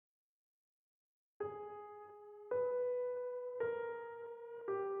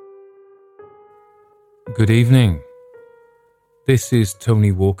Good evening. This is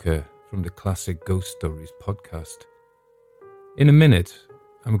Tony Walker from the Classic Ghost Stories podcast. In a minute,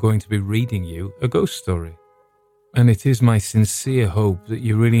 I'm going to be reading you a ghost story. And it is my sincere hope that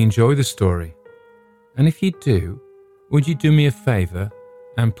you really enjoy the story. And if you do, would you do me a favour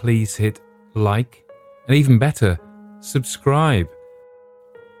and please hit like, and even better, subscribe,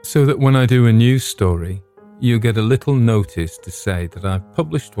 so that when I do a new story, you'll get a little notice to say that I've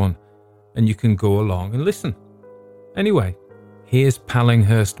published one and you can go along and listen. Anyway, here's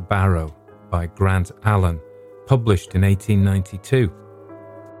Pallinghurst Barrow by Grant Allen, published in 1892.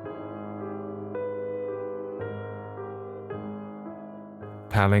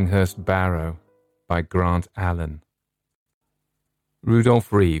 Pallinghurst Barrow by Grant Allen.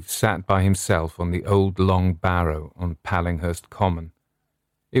 Rudolph Reeve sat by himself on the old long barrow on Pallinghurst Common.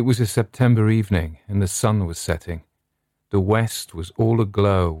 It was a September evening and the sun was setting. The west was all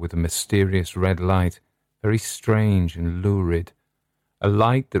aglow with a mysterious red light, very strange and lurid, a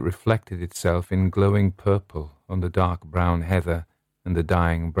light that reflected itself in glowing purple on the dark brown heather and the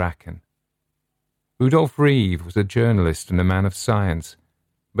dying bracken. Rudolph Reeve was a journalist and a man of science,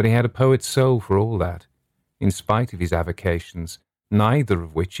 but he had a poet's soul for all that, in spite of his avocations, neither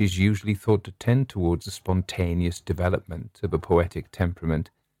of which is usually thought to tend towards the spontaneous development of a poetic temperament.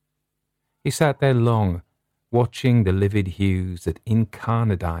 He sat there long, watching the livid hues that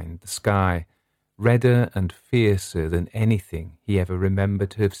incarnadined the sky, redder and fiercer than anything he ever remembered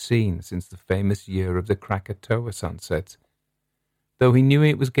to have seen since the famous year of the Krakatoa sunsets. Though he knew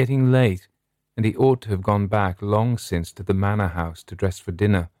it was getting late, and he ought to have gone back long since to the manor house to dress for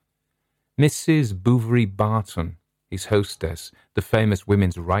dinner, Mrs. Bouverie Barton, his hostess, the famous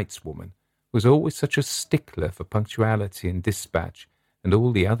women's rights woman, was always such a stickler for punctuality and dispatch and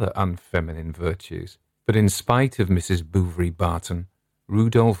all the other unfeminine virtues. But in spite of Mrs. Bouverie Barton,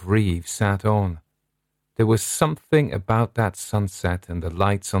 Rudolph Reeve sat on. There was something about that sunset and the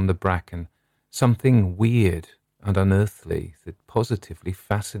lights on the bracken, something weird and unearthly that positively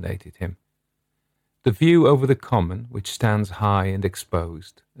fascinated him. The view over the common, which stands high and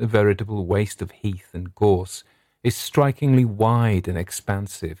exposed, a veritable waste of heath and gorse, is strikingly wide and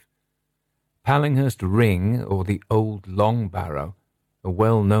expansive. Pallinghurst Ring, or the Old Long Barrow, a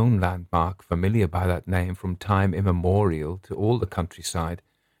well-known landmark familiar by that name from time immemorial to all the countryside,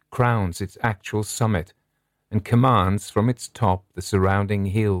 crowns its actual summit and commands from its top the surrounding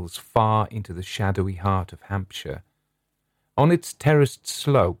hills far into the shadowy heart of Hampshire. On its terraced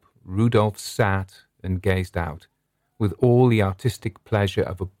slope, Rudolph sat and gazed out, with all the artistic pleasure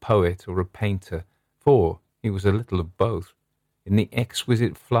of a poet or a painter, for he was a little of both, in the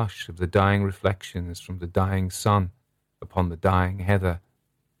exquisite flush of the dying reflections from the dying sun upon the dying heather.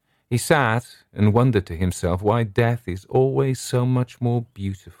 He sat and wondered to himself why death is always so much more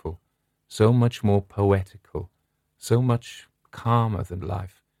beautiful, so much more poetical, so much calmer than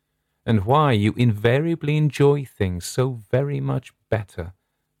life, and why you invariably enjoy things so very much better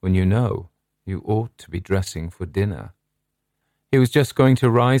when you know you ought to be dressing for dinner. He was just going to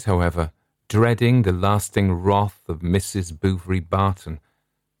rise, however, dreading the lasting wrath of Mrs. Bouverie Barton,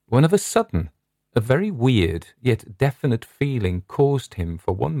 when of a sudden a very weird yet definite feeling caused him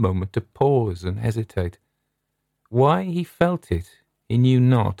for one moment to pause and hesitate. Why he felt it, he knew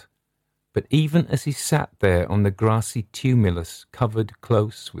not, but even as he sat there on the grassy tumulus covered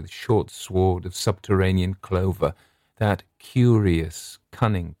close with short sward of subterranean clover, that curious,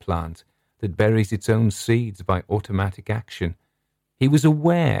 cunning plant that buries its own seeds by automatic action, he was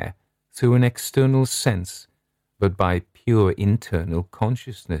aware, through an external sense, but by pure internal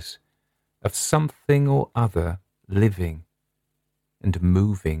consciousness, of something or other living and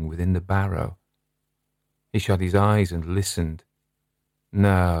moving within the barrow. He shut his eyes and listened.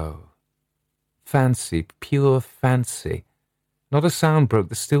 No. Fancy, pure fancy. Not a sound broke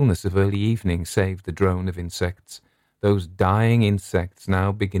the stillness of early evening save the drone of insects, those dying insects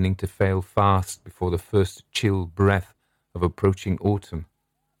now beginning to fail fast before the first chill breath of approaching autumn.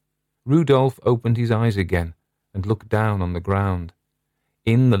 Rudolph opened his eyes again and looked down on the ground.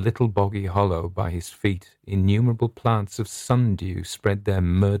 In the little boggy hollow by his feet, innumerable plants of sundew spread their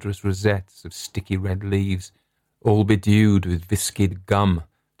murderous rosettes of sticky red leaves, all bedewed with viscid gum,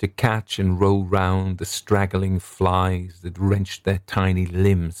 to catch and roll round the straggling flies that wrenched their tiny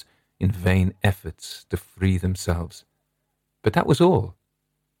limbs in vain efforts to free themselves. But that was all.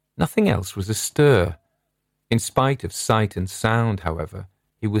 Nothing else was astir. In spite of sight and sound, however,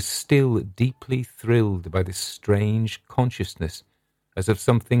 he was still deeply thrilled by this strange consciousness, as of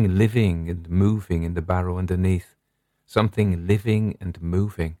something living and moving in the barrow underneath, something living and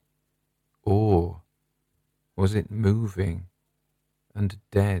moving. Or was it moving and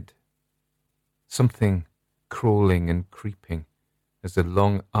dead? something crawling and creeping as the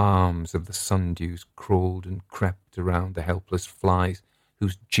long arms of the sundews crawled and crept around the helpless flies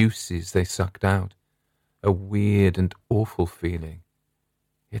whose juices they sucked out. A weird and awful feeling,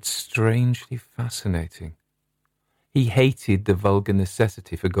 yet strangely fascinating. He hated the vulgar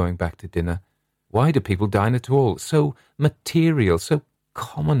necessity for going back to dinner. Why do people dine at all? So material, so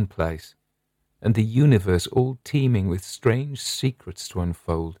commonplace, and the universe all teeming with strange secrets to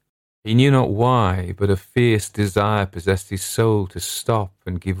unfold. He knew not why, but a fierce desire possessed his soul to stop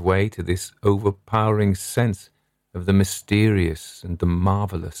and give way to this overpowering sense of the mysterious and the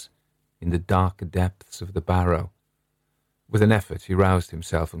marvellous in the dark depths of the Barrow. With an effort he roused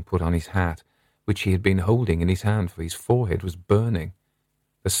himself and put on his hat, which he had been holding in his hand, for his forehead was burning.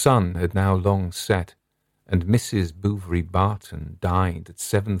 The sun had now long set, and Mrs. Bouverie Barton dined at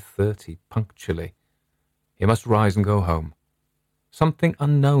 7:30 punctually. He must rise and go home. Something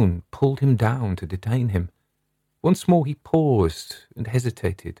unknown pulled him down to detain him. Once more he paused and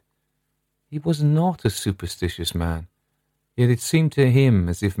hesitated. He was not a superstitious man, yet it seemed to him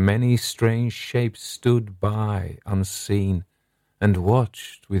as if many strange shapes stood by, unseen, and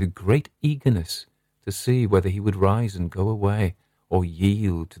watched with great eagerness to see whether he would rise and go away, or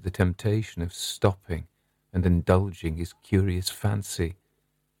yield to the temptation of stopping and indulging his curious fancy.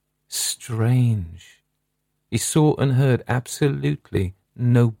 Strange! He saw and heard absolutely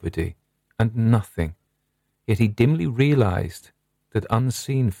nobody and nothing, yet he dimly realized that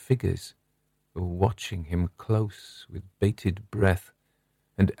unseen figures were watching him close with bated breath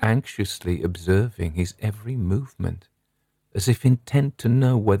and anxiously observing his every movement, as if intent to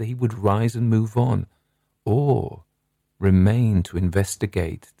know whether he would rise and move on, or remain to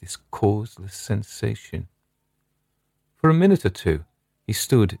investigate this causeless sensation. For a minute or two he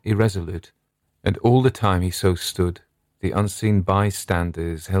stood irresolute, and all the time he so stood, the unseen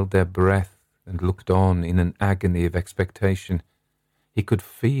bystanders held their breath and looked on in an agony of expectation. He could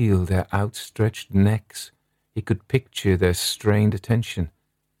feel their outstretched necks. He could picture their strained attention.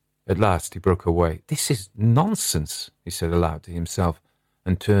 At last he broke away. "This is nonsense," he said aloud to himself,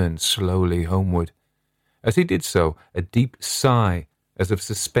 and turned slowly homeward. As he did so, a deep sigh, as of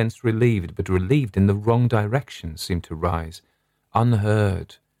suspense relieved, but relieved in the wrong direction, seemed to rise,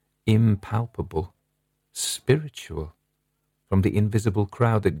 unheard, impalpable, spiritual, from the invisible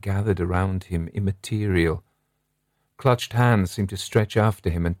crowd that gathered around him, immaterial. Clutched hands seemed to stretch after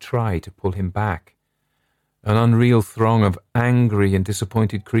him and try to pull him back. An unreal throng of angry and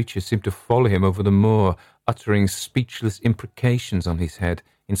disappointed creatures seemed to follow him over the moor, uttering speechless imprecations on his head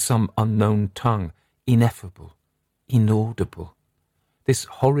in some unknown tongue, ineffable, inaudible. This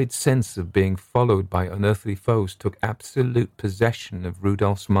horrid sense of being followed by unearthly foes took absolute possession of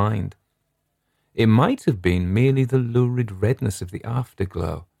Rudolph's mind. It might have been merely the lurid redness of the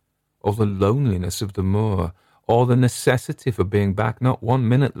afterglow, or the loneliness of the moor, or the necessity for being back not 1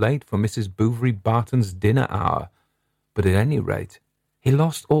 minute late for Mrs. Bouverie Barton's dinner hour, but at any rate he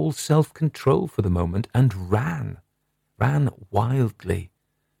lost all self-control for the moment and ran wildly,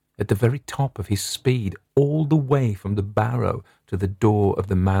 at the very top of his speed, all the way from the Barrow to the door of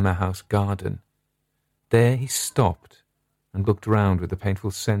the manor house garden. There he stopped and looked round with a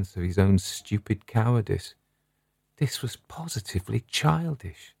painful sense of his own stupid cowardice. This was positively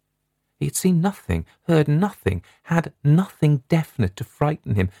childish. He had seen nothing, heard nothing, had nothing definite to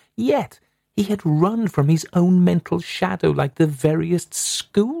frighten him, yet he had run from his own mental shadow like the veriest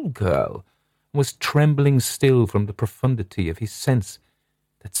schoolgirl, and was trembling still from the profundity of his sense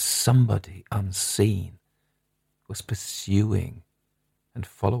that somebody unseen was pursuing and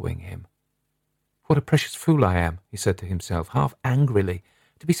following him. "What a precious fool I am," he said to himself, half angrily,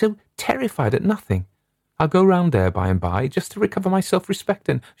 "to be so terrified at nothing. I'll go round there by and by, just to recover my self-respect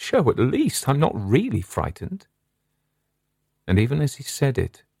and show at least I'm not really frightened." And even as he said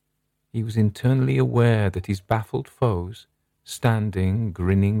it, he was internally aware that his baffled foes, standing,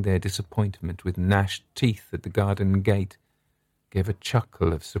 grinning their disappointment with gnashed teeth at the garden gate, gave a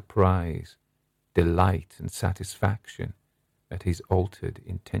chuckle of surprise, delight and satisfaction at his altered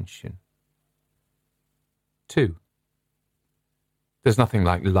intention. 2. There's nothing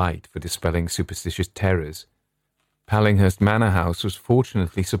like light for dispelling superstitious terrors. Pallinghurst Manor House was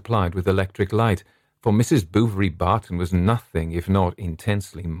fortunately supplied with electric light, for Mrs. Bouverie Barton was nothing if not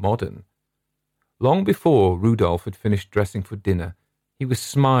intensely modern. Long before Rudolph had finished dressing for dinner, he was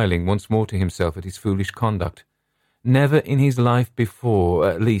smiling once more to himself at his foolish conduct. Never in his life before,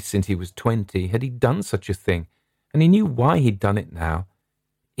 at least since he was 20, had he done such a thing, and he knew why he'd done it now.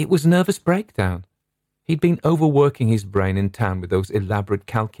 It was nervous breakdown. He'd been overworking his brain in town with those elaborate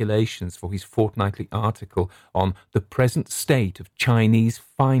calculations for his fortnightly article on the present state of Chinese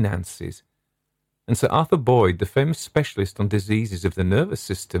finances. and Sir Arthur Boyd, the famous specialist on diseases of the nervous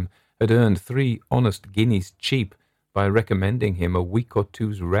system, had earned 3 honest guineas cheap by recommending him a week or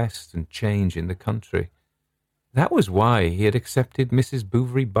two's rest and change in the country. That was why he had accepted Mrs.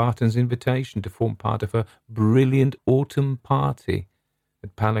 Bouverie Barton's invitation to form part of her brilliant autumn party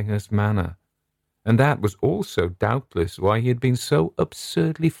at Pallinghurst Manor, and that was also doubtless why he had been so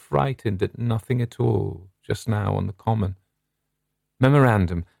absurdly frightened at nothing at all just now on the common.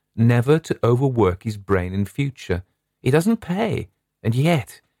 Memorandum: never to overwork his brain in future. It doesn't pay, and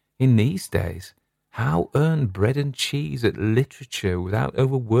yet, in these days, how earn bread and cheese at literature without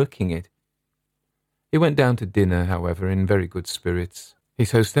overworking it? He went down to dinner, however, in very good spirits.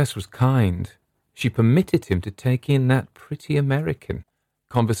 His hostess was kind. She permitted him to take in that pretty American.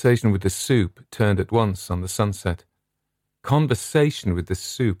 Conversation with the soup turned at once on the sunset. Conversation with the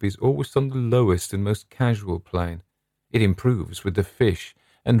soup is always on the lowest and most casual plane. It improves with the fish,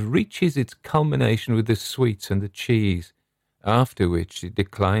 and reaches its culmination with the sweets and the cheese, after which it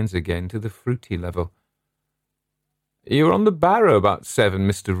declines again to the fruity level. "You were on the Barrow about 7,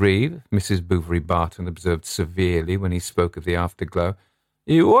 Mr. Reeve," Mrs. Bouverie Barton observed severely when he spoke of the afterglow.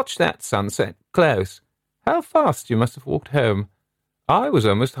 "You watched that sunset close. How fast you must have walked home. I was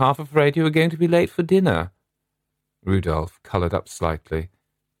almost half afraid you were going to be late for dinner." Rudolph coloured up slightly.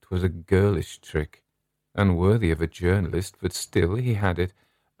 'Twas a girlish trick, unworthy of a journalist, but still he had it.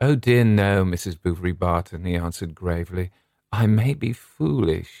 "Oh dear no, Mrs. Bouverie Barton," he answered gravely. "I may be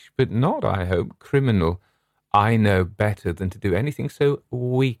foolish, but not, I hope, criminal. I know better than to do anything so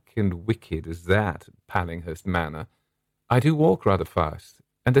weak and wicked as that at Pallinghurst Manor. I do walk rather fast.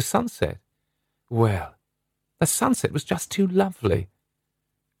 And the sunset? Well, the sunset was just too lovely."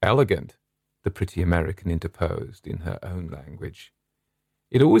 "Elegant," the pretty American interposed in her own language.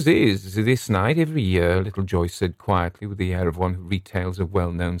 "It always is, this night, every year," little Joyce said quietly, with the air of one who retails a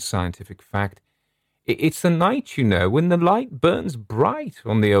well-known scientific fact. "It's the night, you know, when the light burns bright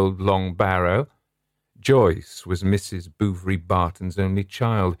on the old long Barrow." Joyce was Mrs. Bouverie Barton's only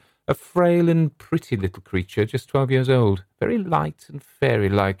child, a frail and pretty little creature, just 12 years old, very light and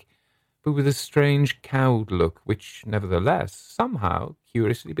fairy-like, but with a strange cowed look, which, nevertheless, somehow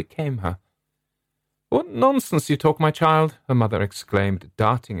curiously became her. "What nonsense you talk, my child!" her mother exclaimed,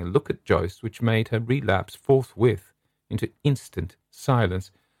 darting a look at Joyce which made her relapse forthwith into instant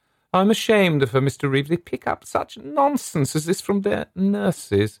silence. "I'm ashamed of her, Mr. Reeve. They pick up such nonsense as this from their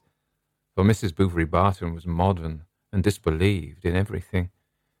nurses." For Mrs. Bouverie Barton was modern and disbelieved in everything.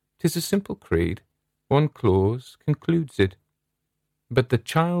 "'Tis a simple creed. One clause concludes it." But the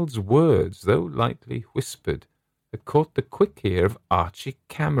child's words, though lightly whispered, had caught the quick ear of Archie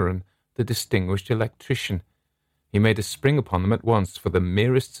Cameron, the distinguished electrician. He made a spring upon them at once, for the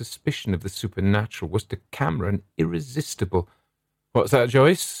merest suspicion of the supernatural was to Cameron irresistible. "What's that,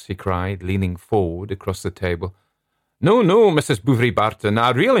 Joyce?" he cried, leaning forward across the table. "No, no, Mrs. Bouverie Barton, I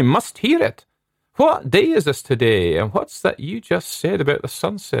really must hear it. What day is this today, and what's that you just said about the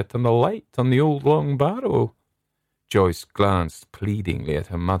sunset and the light on the old long Barrow?" Joyce glanced pleadingly at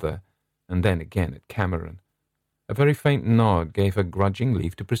her mother, and then again at Cameron. A very faint nod gave her grudging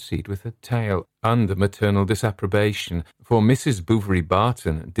leave to proceed with her tale, under maternal disapprobation, for Mrs. Bouverie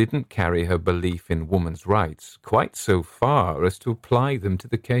Barton didn't carry her belief in woman's rights quite so far as to apply them to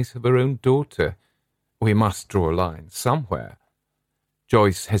the case of her own daughter. We must draw a line somewhere.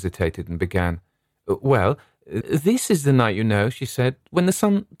 Joyce hesitated and began. "Well, this is the night, you know," she said, "when the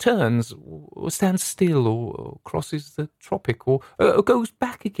sun turns, or stands still, or crosses the tropic, or goes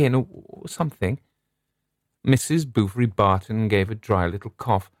back again, or something." Mrs. Bouverie Barton gave a dry little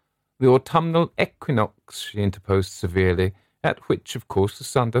cough. "The autumnal equinox," she interposed severely, "at which, of course, the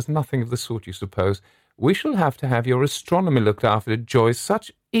sun does nothing of the sort you suppose. We shall have to have your astronomy looked after, Joyce.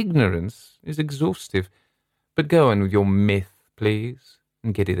 Such ignorance is exhaustive. But go on with your myth, please,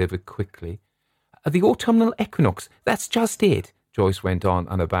 and get it over quickly." "The autumnal equinox, that's just it," Joyce went on,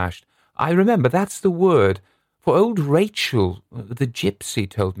 unabashed. "I remember, that's the word, for old Rachel, the gypsy,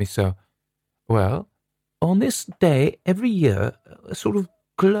 told me so. Well, on this day every year, a sort of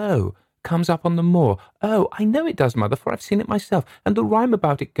glow comes up on the moor. Oh, I know it does, Mother, for I've seen it myself, and the rhyme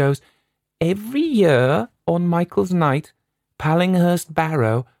about it goes, 'Every year on Michael's night, Pallinghurst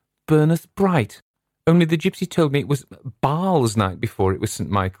Barrow burneth bright.' Only the gypsy told me it was Baal's night before it was St.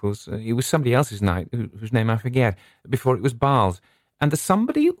 Michael's. It was somebody else's night, whose name I forget, before it was Baal's. And the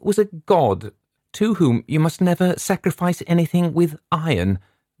somebody was a god, to whom you must never sacrifice anything with iron,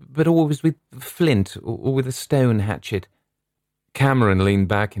 but always with flint or with a stone hatchet." Cameron leaned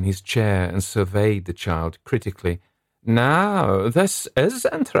back in his chair and surveyed the child critically. "Now, this is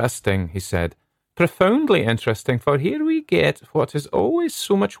interesting," he said. "Profoundly interesting, for here we get what is always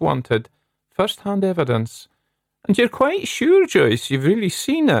so much wanted, first-hand evidence. And you're quite sure, Joyce, you've really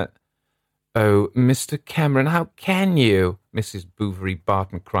seen it? Oh, Mr. Cameron, how can you? Mrs. Bouverie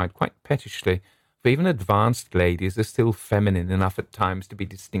Barton cried quite pettishly, for even advanced ladies are still feminine enough at times to be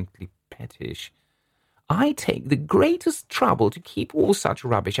distinctly pettish. I take the greatest trouble to keep all such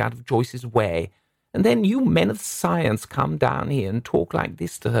rubbish out of Joyce's way, and then you men of science come down here and talk like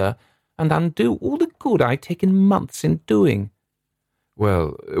this to her, and undo all the good I've taken months in doing.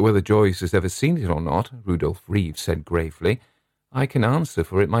 Well, whether Joyce has ever seen it or not, Rudolph Reeves said gravely, I can answer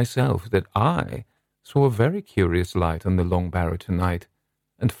for it myself that I saw a very curious light on the Long Barrow tonight,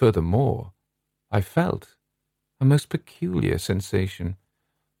 and furthermore, I felt a most peculiar sensation.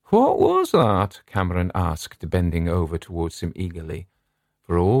 What was that? Cameron asked, bending over towards him eagerly.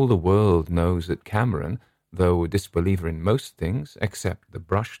 For all the world knows that Cameron, though a disbeliever in most things, except the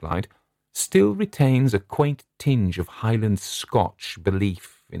brushlight, still retains a quaint tinge of Highland Scotch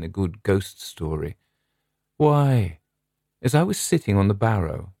belief in a good ghost story. Why, as I was sitting on the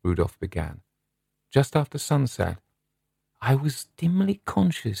Barrow, Rudolph began, just after sunset, I was dimly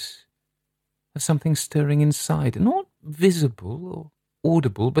conscious of something stirring inside, not visible or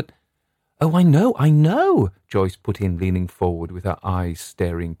audible, but, oh, I know, Joyce put in, leaning forward with her eyes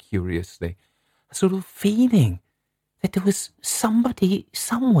staring curiously, a sort of feeling that there was somebody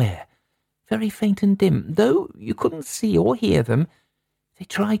somewhere, very faint and dim, though you couldn't see or hear them. They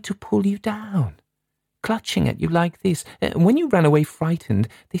tried to pull you down, clutching at you like this. When you ran away frightened,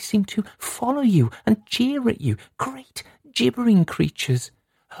 they seemed to follow you and jeer at you, great gibbering creatures.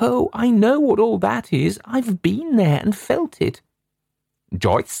 Oh, I know what all that is. I've been there and felt it.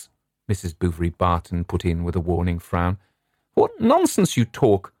 Joyce, Mrs. Bouverie Barton put in with a warning frown, what nonsense you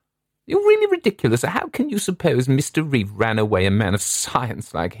talk. You're really ridiculous. How can you suppose Mr. Reeve ran away, a man of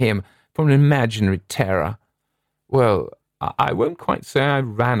science like him, from an imaginary terror? Well, I won't quite say I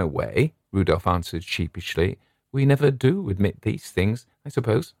ran away, Rudolph answered sheepishly. We never do admit these things, I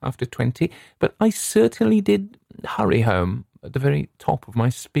suppose, after 20, but I certainly did hurry home at the very top of my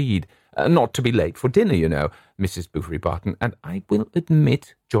speed. Not to be late for dinner, you know, Mrs. Bouverie Barton, and I will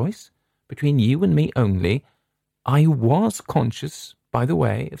admit, Joyce, between you and me only, I was conscious, by the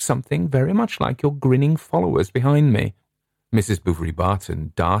way, of something very much like your grinning followers behind me. Mrs. Bouverie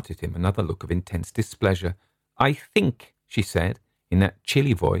Barton darted him another look of intense displeasure. I think, she said, in that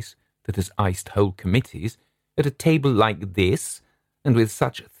chilly voice that has iced whole committees, at a table like this, and with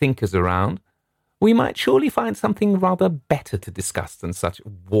such thinkers around, we might surely find something rather better to discuss than such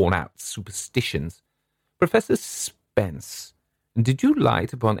worn-out superstitions. Professor Spence, did you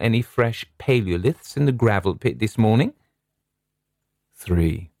light upon any fresh paleoliths in the gravel pit this morning?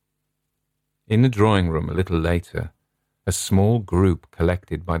 3. In the drawing-room a little later, a small group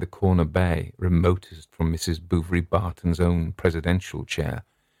collected by the corner bay, remotest from Mrs. Bouverie Barton's own presidential chair,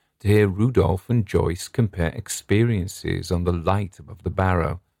 to hear Rudolph and Joyce compare experiences on the light above the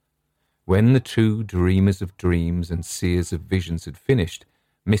Barrow. When the two dreamers of dreams and seers of visions had finished,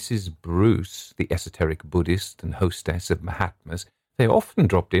 Mrs. Bruce, the esoteric Buddhist and hostess of Mahatmas, they often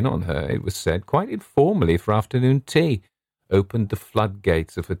dropped in on her, it was said, quite informally for afternoon tea, opened the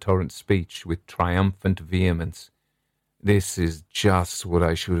floodgates of her torrent speech with triumphant vehemence. This is just what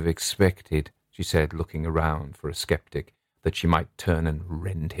I should have expected, she said, looking around for a sceptic, that she might turn and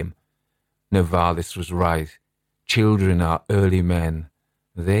rend him. Novalis was right. Children are early men.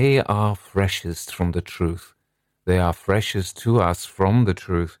 They are freshest from the truth. They are freshest to us from the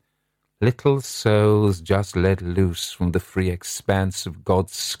truth. Little souls just let loose from the free expanse of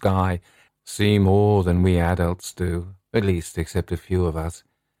God's sky see more than we adults do, at least except a few of us.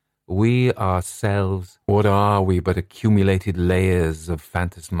 We ourselves, what are we but accumulated layers of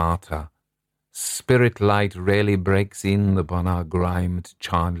phantasmata? Spirit light rarely breaks in upon our grimed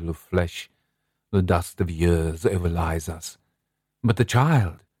charnel of flesh. The dust of years overlies us. But the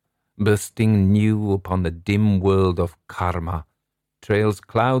child, bursting new upon the dim world of karma, trails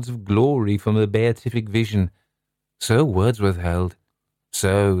clouds of glory from the beatific vision. So Wordsworth held.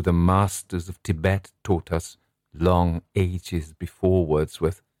 So the masters of Tibet taught us, long ages before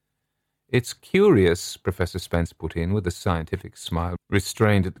Wordsworth. It's curious, Professor Spence put in with a scientific smile,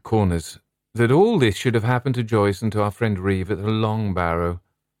 restrained at the corners, that all this should have happened to Joyce and to our friend Reeve at the Long Barrow.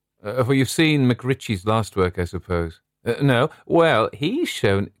 For you've seen McRitchie's last work, I suppose. No, well, he's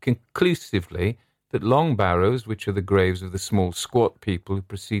shown conclusively that Long Barrows, which are the graves of the small squat people who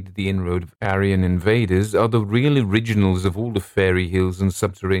preceded the inroad of Aryan invaders, are the real originals of all the fairy hills and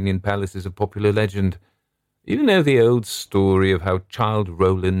subterranean palaces of popular legend. You know the old story of how Childe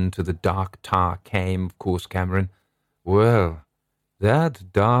Roland to the Dark Tower came, of course, Cameron. Well,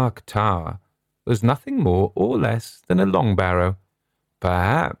 that Dark Tower was nothing more or less than a Long Barrow.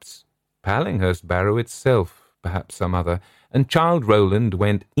 Perhaps Pallinghurst Barrow itself, perhaps some other, and Childe Roland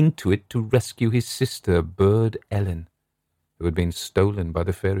went into it to rescue his sister, Burd Ellen, who had been stolen by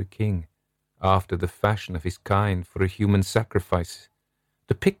the fairy king, after the fashion of his kind, for a human sacrifice.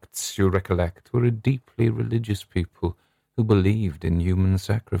 The Picts, you recollect, were a deeply religious people who believed in human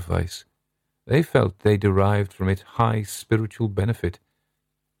sacrifice. They felt they derived from it high spiritual benefit.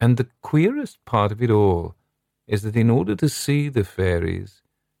 And the queerest part of it all is that in order to see the fairies,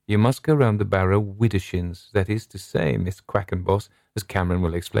 you must go round the Barrow widdershins, that is to say, Miss Quackenboss, as Cameron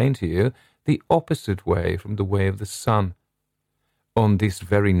will explain to you, the opposite way from the way of the sun. On this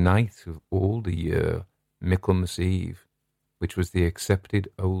very night of all the year, Michaelmas Eve, which was the accepted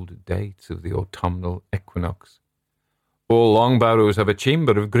old date of the autumnal equinox. All long barrows have a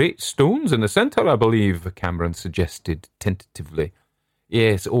chamber of great stones in the centre, I believe, Cameron suggested tentatively.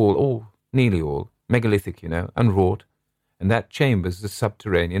 Yes, all, nearly all, megalithic, you know, and wrought. And that chamber's the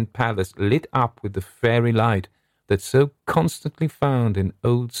subterranean palace lit up with the fairy light that's so constantly found in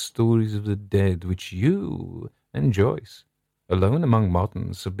old stories of the dead, which you and Joyce, alone among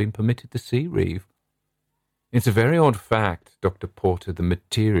moderns, have been permitted to see, Reeve. It's a very odd fact, Dr. Porter, the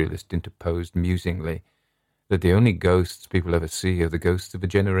materialist, interposed musingly, that the only ghosts people ever see are the ghosts of a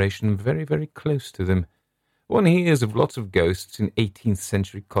generation very, very close to them. One hears of lots of ghosts in 18th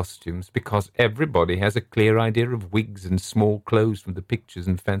century costumes because everybody has a clear idea of wigs and small clothes from the pictures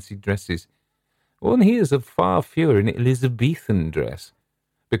and fancy dresses. One hears of far fewer in Elizabethan dress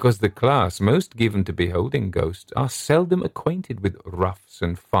because the class most given to beholding ghosts are seldom acquainted with ruffs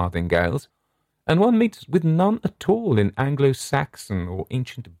and farthingales, and one meets with none at all in Anglo-Saxon or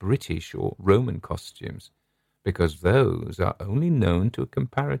ancient British or Roman costumes, because those are only known to a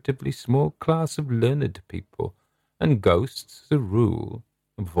comparatively small class of learned people, and ghosts, as a rule,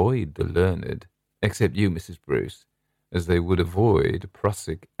 avoid the learned, except you, Mrs. Bruce, as they would avoid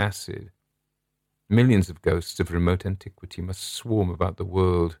prussic acid. Millions of ghosts of remote antiquity must swarm about the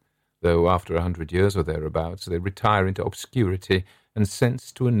world, though after 100 years or thereabouts they retire into obscurity and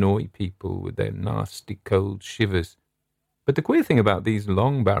sense to annoy people with their nasty cold shivers. But the queer thing about these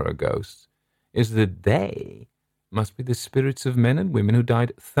long barrow ghosts is that they must be the spirits of men and women who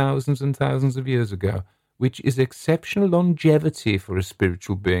died thousands and thousands of years ago, which is exceptional longevity for a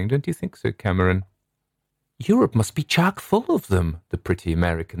spiritual being, don't you think so, Cameron? Europe must be chock full of them, the pretty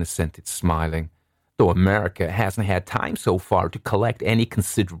American assented, smiling, though America hasn't had time so far to collect any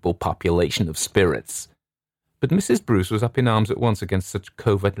considerable population of spirits. But Mrs. Bruce was up in arms at once against such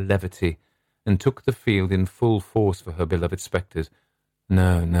covert levity, and took the field in full force for her beloved spectres.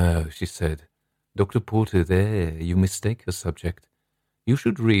 No, she said. Dr. Porter, there, you mistake your subject. You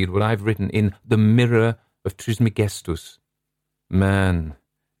should read what I've written in The Mirror of Trismegistus. Man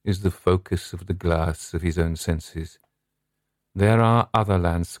is the focus of the glass of his own senses. There are other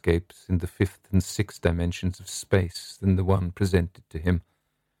landscapes in the fifth and sixth dimensions of space than the one presented to him.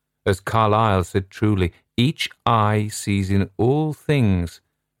 As Carlyle said truly, each eye sees in all things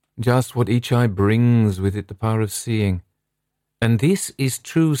just what each eye brings with it the power of seeing. And this is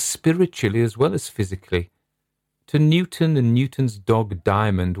true spiritually as well as physically. To Newton and Newton's dog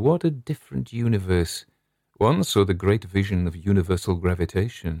Diamond, what a different universe. One saw the great vision of universal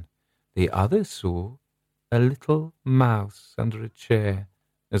gravitation. The other saw a little mouse under a chair,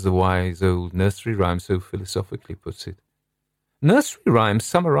 as the wise old nursery rhyme so philosophically puts it. Nursery rhymes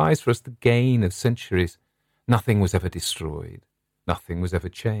summarize for us the gain of centuries. Nothing was ever destroyed, nothing was ever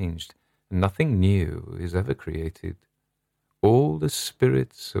changed, and nothing new is ever created. All the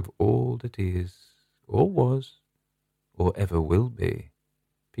spirits of all that is, or was, or ever will be,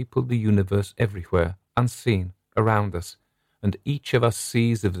 people the universe everywhere, unseen, around us, and each of us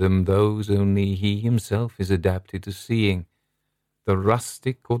sees of them those only he himself is adapted to seeing. The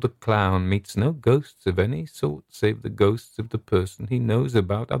rustic or the clown meets no ghosts of any sort save the ghosts of the person he knows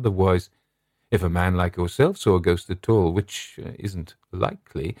about otherwise. If a man like yourself saw a ghost at all, which isn't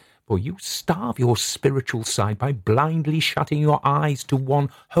likely, for you starve your spiritual side by blindly shutting your eyes to one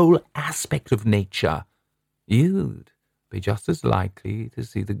whole aspect of nature, you'd be just as likely to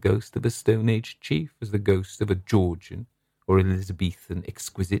see the ghost of a Stone Age chief as the ghost of a Georgian or Elizabethan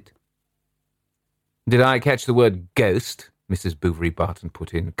exquisite. Did I catch the word ghost? Mrs. Bouverie Barton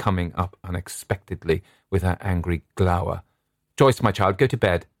put in, coming up unexpectedly with her angry glower. Joyce, my child, go to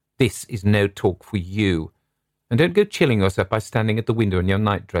bed. This is no talk for you. And don't go chilling yourself by standing at the window in your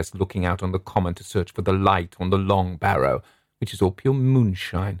nightdress looking out on the common to search for the light on the long barrow, which is all pure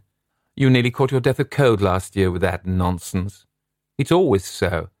moonshine. You nearly caught your death of cold last year with that nonsense. It's always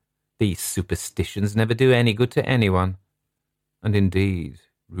so. These superstitions never do any good to anyone. And indeed,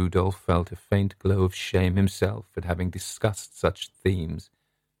 Rudolph felt a faint glow of shame himself at having discussed such themes,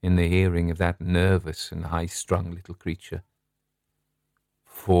 in the hearing of that nervous and high-strung little creature.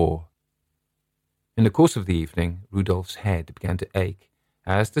 4. In the course of the evening, Rudolph's head began to ache,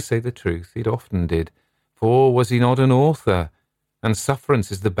 as, to say the truth, it often did, for was he not an author, and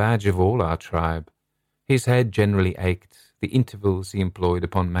sufferance is the badge of all our tribe. His head generally ached, the intervals he employed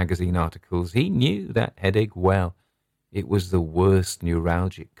upon magazine articles. He knew that headache well. It was the worst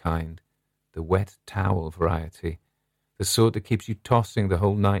neuralgic kind, the wet towel variety, the sort that keeps you tossing the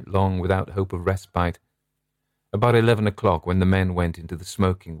whole night long without hope of respite. About 11 o'clock, when the men went into the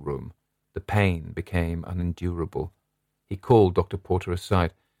smoking room, the pain became unendurable. He called Dr. Porter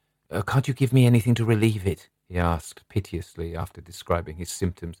aside. "Can't you give me anything to relieve it?" he asked piteously after describing his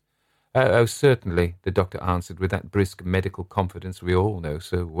symptoms. Oh, certainly," the doctor answered with that brisk medical confidence we all know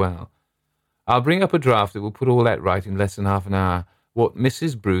so well. "I'll bring up a draught that will put all that right in less than half an hour. What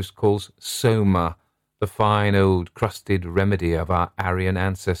Mrs. Bruce calls soma, the fine old crusted remedy of our Aryan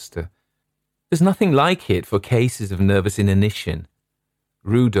ancestor. There's nothing like it for cases of nervous inanition."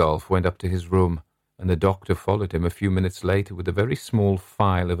 Rudolph went up to his room, and the doctor followed him a few minutes later with a very small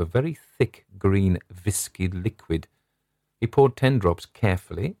phial of a very thick green viscid liquid. He poured 10 drops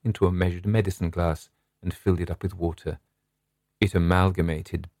carefully into a measured medicine glass and filled it up with water. It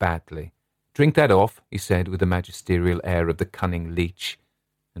amalgamated badly. "Drink that off," he said with the magisterial air of the cunning leech,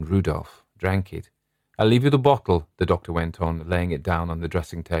 and Rudolph drank it. "I'll leave you the bottle," the doctor went on, laying it down on the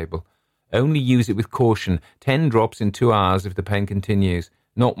dressing-table. "Only use it with caution. 10 drops in 2 hours if the pain continues.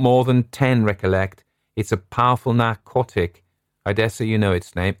 Not more than 10, recollect. It's a powerful narcotic. I dare say you know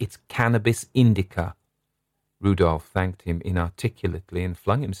its name. It's cannabis indica." Rudolph thanked him inarticulately and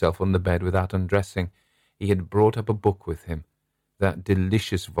flung himself on the bed without undressing. He had brought up a book with him, that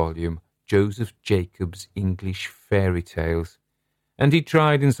delicious volume, Joseph Jacobs' English Fairy Tales, and he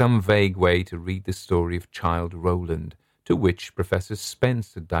tried in some vague way to read the story of Childe Roland, to which Professor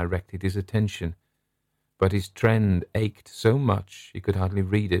Spence had directed his attention. But his trend ached so much he could hardly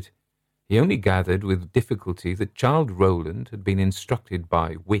read it. He only gathered with difficulty that Childe Roland had been instructed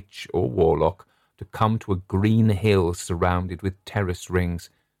by witch or warlock to come to a green hill surrounded with terrace rings,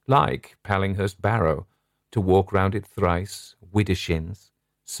 like Pallinghurst Barrow, to walk round it thrice, widdershins,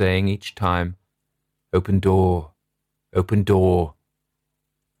 saying each time, open door,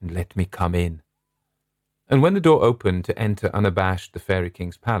 and let me come in." And when the door opened to enter unabashed the Fairy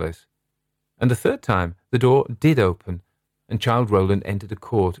King's palace, and the third time the door did open, and Childe Roland entered a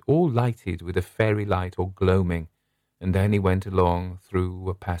court all lighted with a fairy light or gloaming, and then he went along through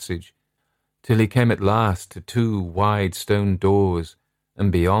a passage, till he came at last to 2 wide stone doors,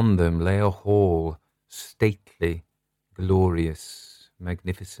 and beyond them lay a hall, stately, glorious,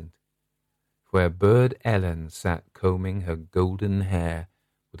 magnificent, where Burd Ellen sat combing her golden hair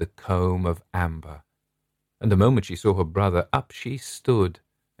with a comb of amber. And the moment she saw her brother, up she stood,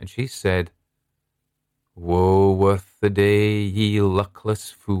 and she said, "Woe worth the day, ye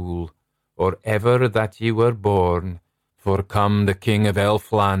luckless fool, or ever that ye were born, for come the King of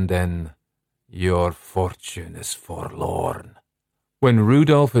Elflanden, your fortune is forlorn." When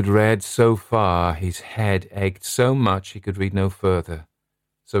Rudolph had read so far, his head ached so much he could read no further.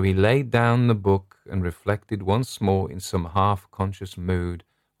 So he laid down the book and reflected once more in some half-conscious mood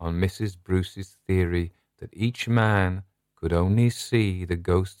on Mrs. Bruce's theory that each man could only see the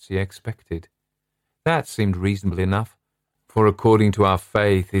ghosts he expected. That seemed reasonable enough, for according to our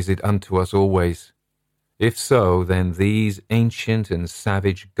faith is it unto us always. If so, then these ancient and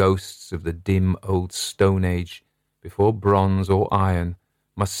savage ghosts of the dim old Stone Age, before bronze or iron,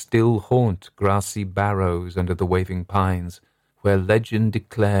 must still haunt grassy barrows under the waving pines, where legend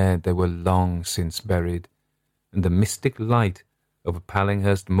declared they were long since buried, and the mystic light of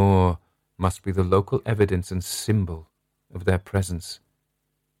Pallinghurst Moor must be the local evidence and symbol of their presence.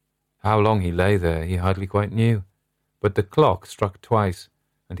 How long he lay there he hardly quite knew, but the clock struck twice,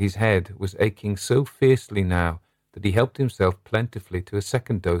 and his head was aching so fiercely now that he helped himself plentifully to a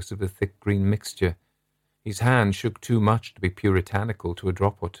second dose of the thick green mixture. His hand shook too much to be puritanical to a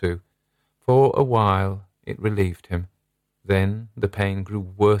drop or two. For a while it relieved him. Then the pain grew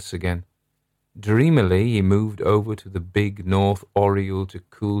worse again. Dreamily he moved over to the big north oriel to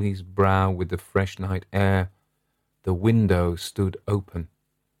cool his brow with the fresh night air. The window stood open.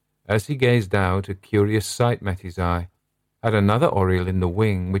 As he gazed out, a curious sight met his eye. At another oriel in the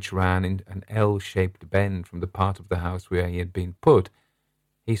wing, which ran in an L-shaped bend from the part of the house where he had been put,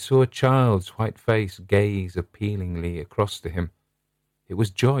 he saw a child's white face gaze appealingly across to him. It was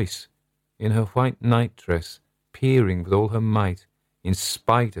Joyce, in her white night-dress, peering with all her might, in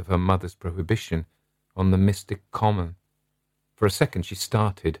spite of her mother's prohibition, on the mystic common. For a second she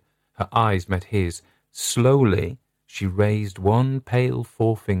started. Her eyes met his. Slowly she raised one pale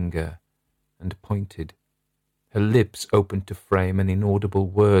forefinger and pointed. Her lips opened to frame an inaudible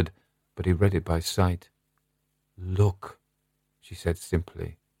word, but he read it by sight. "Look," she said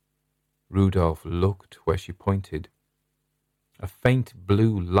simply. Rudolph looked where she pointed. A faint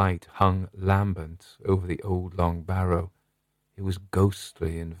blue light hung lambent over the old long barrow. It was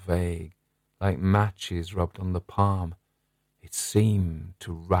ghostly and vague, like matches rubbed on the palm. It seemed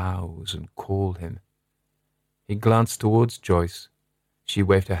to rouse and call him. He glanced towards Joyce. She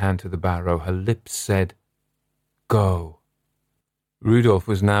waved her hand to the barrow. Her lips said, "Go." Rudolph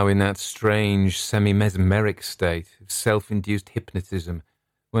was now in that strange, semi-mesmeric state of self-induced hypnotism,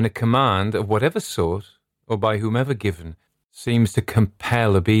 when a command of whatever sort, or by whomever given, seems to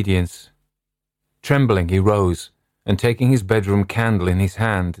compel obedience. Trembling, he rose, and taking his bedroom candle in his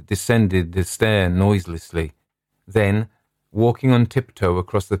hand, descended the stair noiselessly. Then, walking on tiptoe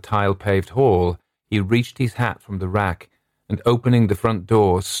across the tile-paved hall, he reached his hat from the rack, and opening the front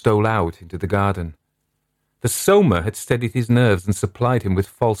door, stole out into the garden. The Soma had steadied his nerves and supplied him with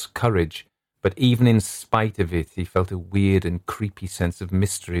false courage, but even in spite of it he felt a weird and creepy sense of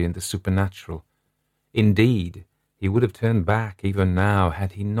mystery in the supernatural. Indeed, he would have turned back even now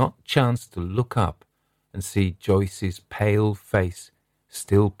had he not chanced to look up and see Joyce's pale face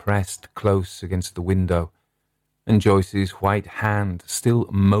still pressed close against the window, and Joyce's white hand still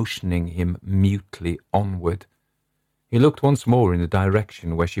motioning him mutely onward. He looked once more in the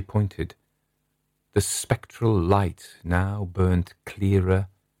direction where she pointed. The spectral light now burnt clearer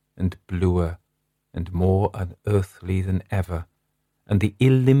and bluer and more unearthly than ever, and the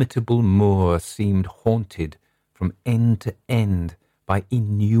illimitable moor seemed haunted from end to end by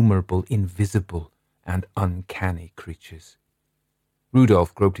innumerable invisible and uncanny creatures.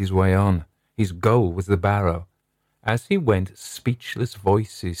 Rudolph groped his way on. His goal was the barrow. As he went, speechless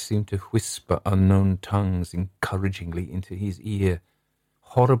voices seemed to whisper unknown tongues encouragingly into his ear.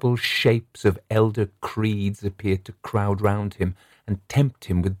 Horrible shapes of elder creeds appeared to crowd round him and tempt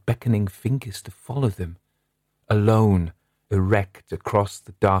him with beckoning fingers to follow them. Alone, erect across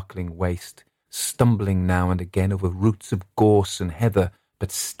the darkling waste, stumbling now and again over roots of gorse and heather,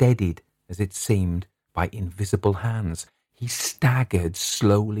 but steadied, as it seemed, by invisible hands, he staggered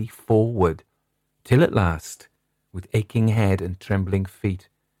slowly forward, till at last, with aching head and trembling feet,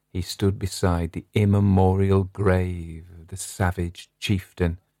 he stood beside the immemorial grave of the savage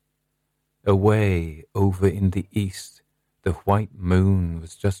chieftain. Away over in the east, the white moon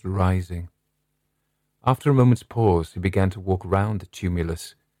was just rising. After a moment's pause, he began to walk round the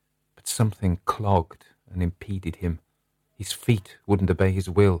tumulus, but something clogged and impeded him. His feet wouldn't obey his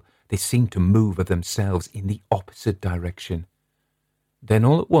will. They seemed to move of themselves in the opposite direction. Then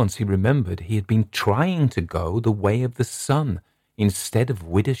all at once he remembered he had been trying to go the way of the sun instead of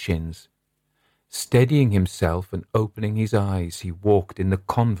widdershins. Steadying himself and opening his eyes, he walked in the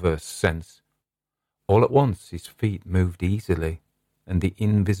converse sense. All at once his feet moved easily, and the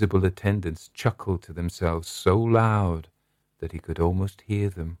invisible attendants chuckled to themselves so loud that he could almost hear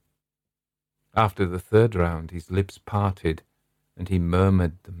them. After the third round his lips parted, and he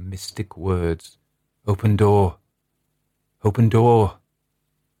murmured the mystic words, "Open door! Open door!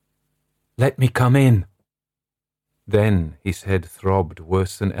 Let me come in!" Then his head throbbed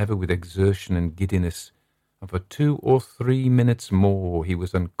worse than ever with exertion and giddiness, and for 2 or 3 minutes more he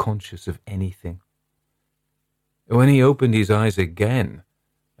was unconscious of anything. When he opened his eyes again,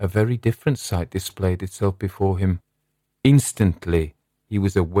 a very different sight displayed itself before him. Instantly he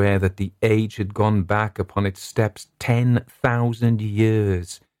was aware that the age had gone back upon its steps 10,000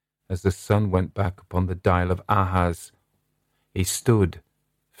 years, as the sun went back upon the dial of Ahaz. He stood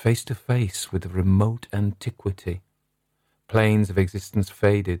face to face with a remote antiquity. Planes of existence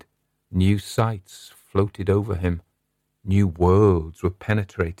faded, new sights floated over him, new worlds were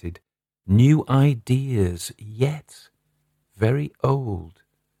penetrated, new ideas, yet very old,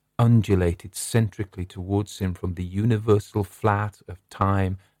 undulated centrically towards him from the universal flat of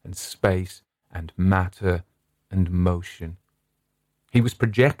time and space and matter and motion. He was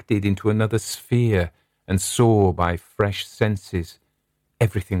projected into another sphere and saw by fresh senses.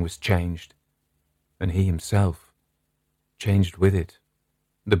 Everything was changed, and he himself changed with it.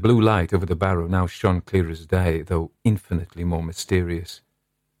 The blue light over the barrow now shone clear as day, though infinitely more mysterious.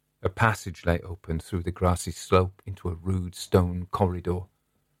 A passage lay open through the grassy slope into a rude stone corridor.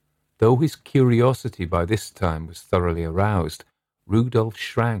 Though his curiosity by this time was thoroughly aroused, Rudolph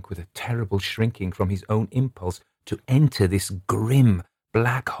shrank with a terrible shrinking from his own impulse to enter this grim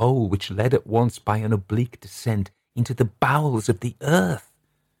black hole which led at once by an oblique descent into the bowels of the earth.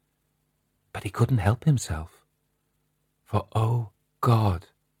 But he couldn't help himself. For, oh God,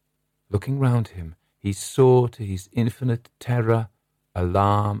 looking round him, he saw to his infinite terror,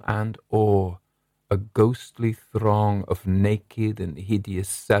 alarm, and awe a ghostly throng of naked and hideous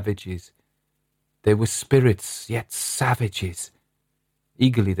savages. They were spirits, yet savages.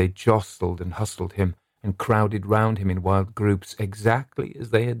 Eagerly they jostled and hustled him, and crowded round him in wild groups, exactly as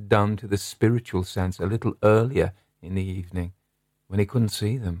they had done to the spiritual sense a little earlier in the evening, when he couldn't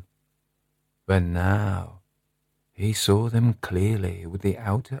see them. But now he saw them clearly with the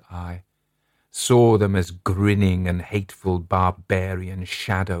outer eye, saw them as grinning and hateful barbarian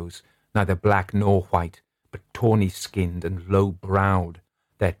shadows, neither black nor white, but tawny-skinned and low-browed,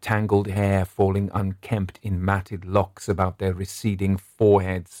 their tangled hair falling unkempt in matted locks about their receding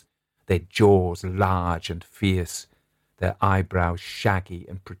foreheads, their jaws large and fierce, their eyebrows shaggy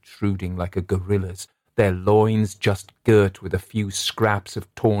and protruding like a gorilla's, their loins just girt with a few scraps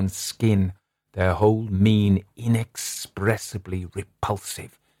of torn skin, their whole mien inexpressibly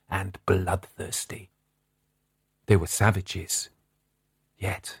repulsive and bloodthirsty. They were savages,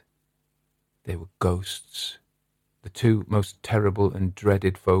 yet they were ghosts. The two most terrible and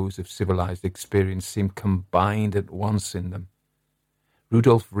dreaded foes of civilized experience seemed combined at once in them.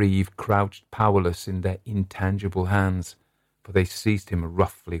 Rudolph Reeve crouched powerless in their intangible hands, for they seized him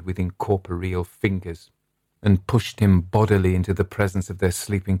roughly with incorporeal fingers and pushed him bodily into the presence of their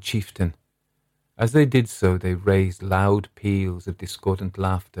sleeping chieftain. As they did so, they raised loud peals of discordant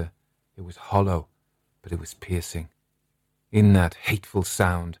laughter. It was hollow, but it was piercing. In that hateful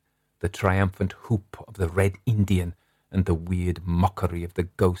sound, the triumphant whoop of the Red Indian and the weird mockery of the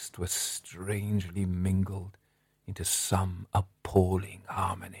ghost were strangely mingled into some appalling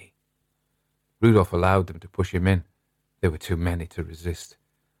harmony. Rudolph allowed them to push him in. There were too many to resist,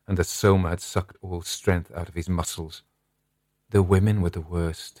 and the soma had sucked all strength out of his muscles. The women were the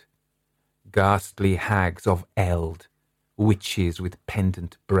worst. Ghastly hags of eld, witches with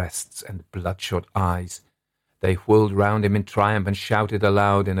pendant breasts and bloodshot eyes. They whirled round him in triumph and shouted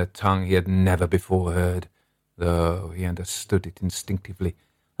aloud in a tongue he had never before heard, though he understood it instinctively.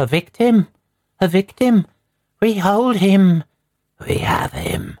 "A victim! A victim! We hold him! We have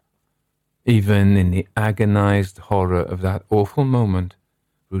him!" Even in the agonized horror of that awful moment,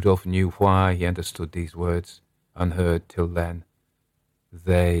 Rudolph knew why he understood these words, unheard till then.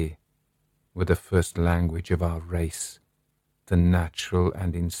 They were the first language of our race, the natural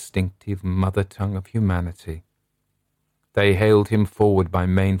and instinctive mother tongue of humanity. They haled him forward by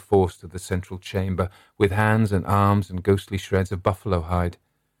main force to the central chamber, with hands and arms and ghostly shreds of buffalo hide.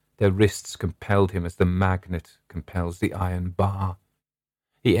 Their wrists compelled him as the magnet compels the iron bar.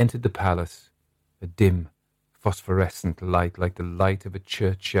 He entered the palace, a dim, phosphorescent light like the light of a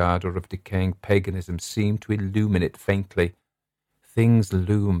churchyard or of decaying paganism seemed to illumine it faintly. Things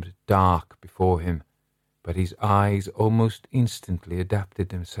loomed dark before him, but his eyes almost instantly adapted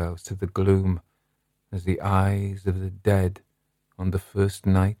themselves to the gloom, as the eyes of the dead on the first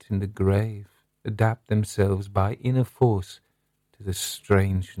night in the grave adapt themselves by inner force to the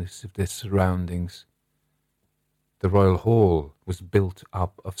strangeness of their surroundings. The royal hall was built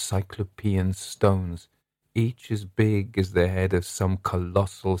up of cyclopean stones, each as big as the head of some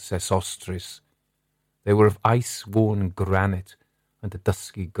colossal Sesostris. They were of ice-worn granite and a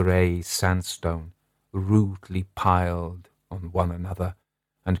dusky grey sandstone, rudely piled on one another,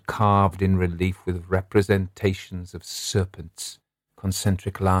 and carved in relief with representations of serpents,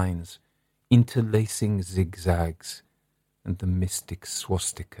 concentric lines, interlacing zigzags, and the mystic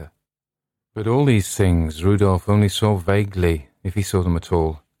swastika. But all these things Rudolph only saw vaguely, if he saw them at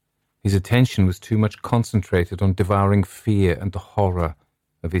all. His attention was too much concentrated on devouring fear and the horror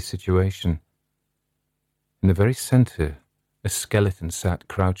of his situation. In the very centre, a skeleton sat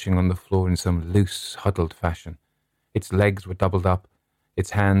crouching on the floor in some loose, huddled fashion. Its legs were doubled up,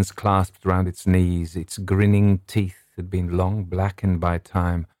 its hands clasped round its knees. Its grinning teeth had been long blackened by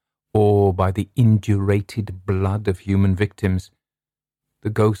time, or by the indurated blood of human victims. The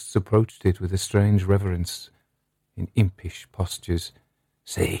ghosts approached it with a strange reverence, in impish postures.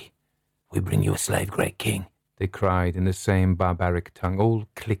 "See, we bring you a slave, great king," they cried in the same barbaric tongue, all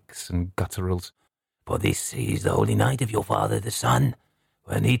clicks and gutturals. "For this is the holy night of your father the sun,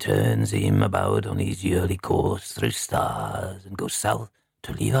 when he turns him about on his yearly course through stars and goes south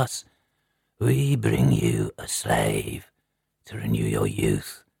to leave us. We bring you a slave to renew your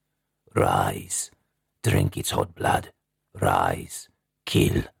youth. Rise, drink its hot blood. Rise,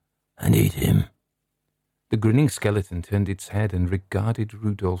 kill, and eat him." The grinning skeleton turned its head and regarded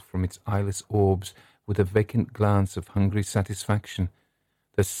Rudolph from its eyeless orbs with a vacant glance of hungry satisfaction.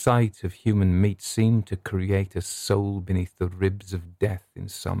 The sight of human meat seemed to create a soul beneath the ribs of death in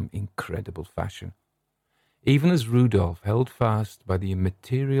some incredible fashion. Even as Rudolph, held fast by the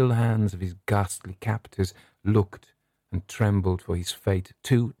immaterial hands of his ghastly captors, looked and trembled for his fate,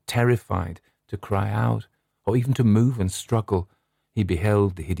 too terrified to cry out or even to move and struggle, he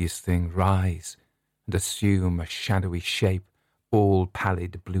beheld the hideous thing rise and assume a shadowy shape, all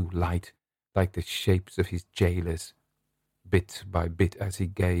pallid blue light, like the shapes of his jailers. Bit by bit, as he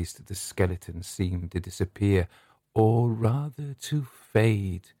gazed, the skeleton seemed to disappear, or rather to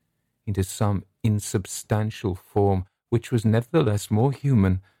fade into some insubstantial form, which was nevertheless more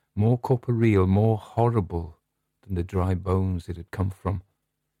human, more corporeal, more horrible than the dry bones it had come from.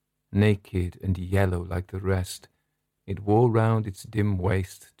 Naked and yellow like the rest, it wore round its dim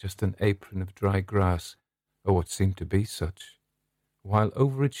waist just an apron of dry grass, or what seemed to be such, while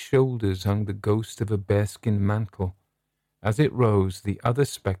over its shoulders hung the ghost of a bearskin mantle. As it rose, the other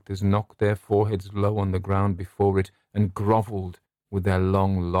spectres knocked their foreheads low on the ground before it, and grovelled with their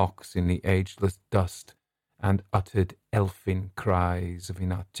long locks in the ageless dust, and uttered elfin cries of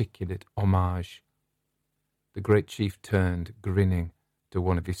inarticulate homage. The great chief turned, grinning, to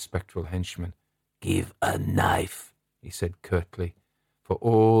one of his spectral henchmen. "Give a knife," he said curtly, for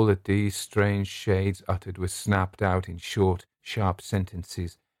all that these strange shades uttered was snapped out in short, sharp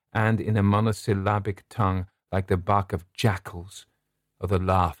sentences, and in a monosyllabic tongue like the bark of jackals, or the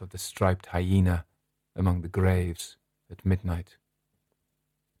laugh of the striped hyena among the graves at midnight.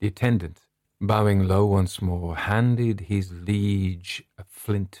 The attendant, bowing low once more, handed his liege a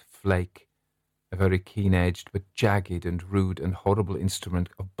flint flake, a very keen-edged but jagged and rude and horrible instrument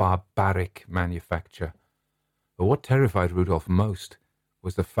of barbaric manufacture. But what terrified Rudolph most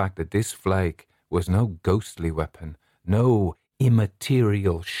was the fact that this flake was no ghostly weapon, no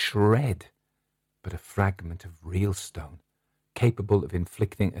immaterial shred, but a fragment of real stone, capable of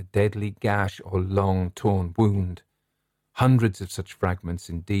inflicting a deadly gash or long torn wound. Hundreds of such fragments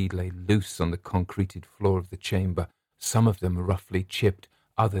indeed lay loose on the concreted floor of the chamber, some of them roughly chipped,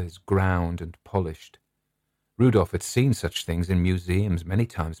 others ground and polished. Rudolph had seen such things in museums many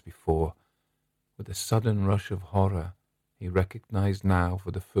times before. With a sudden rush of horror, he recognized now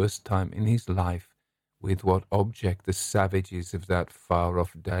for the first time in his life with what object the savages of that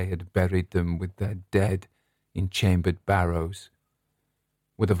far-off day had buried them with their dead in chambered barrows.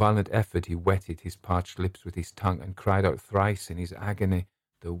 With a violent effort he wetted his parched lips with his tongue and cried out thrice in his agony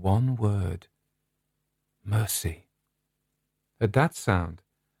the one word, "Mercy." At that sound,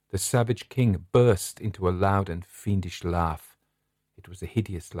 the savage king burst into a loud and fiendish laugh. It was a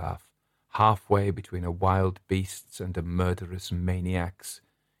hideous laugh, halfway between a wild beast's and a murderous maniac's.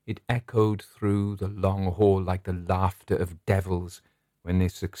 It echoed through the long hall like the laughter of devils when they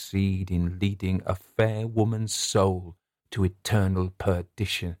succeed in leading a fair woman's soul to eternal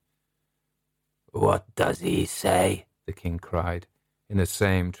perdition. "What does he say?" the king cried, in the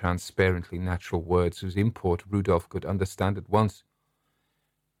same transparently natural words whose import Rudolph could understand at once.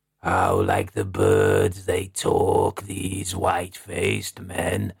 "How like the birds they talk, these white-faced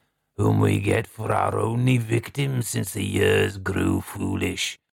men, whom we get for our only victims since the years grew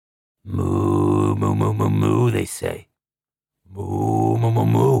foolish. Moo, moo, moo, moo, moo, they say. Moo, moo, moo,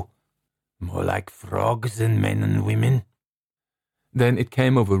 moo. More like frogs than men and women." Then it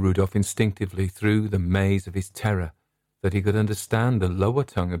came over Rudolph instinctively through the maze of his terror that he could understand the lower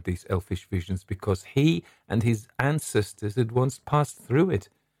tongue of these elfish visions because he and his ancestors had once passed through it,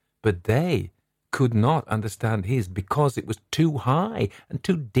 but they could not understand his because it was too high and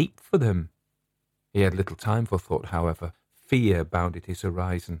too deep for them. He had little time for thought, however. Fear bounded his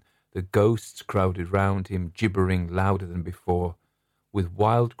horizon. The ghosts crowded round him, gibbering louder than before. With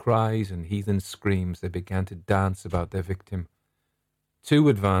wild cries and heathen screams they began to dance about their victim. Two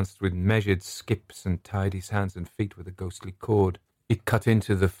advanced with measured skips and tied his hands and feet with a ghostly cord. It cut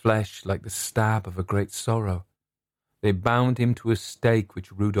into the flesh like the stab of a great sorrow. They bound him to a stake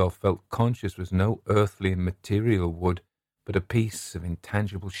which Rudolph felt conscious was no earthly and material wood, but a piece of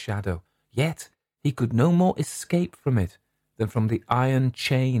intangible shadow. Yet he could no more escape from it than from the iron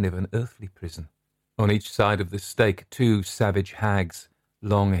chain of an earthly prison. On each side of the stake, two savage hags,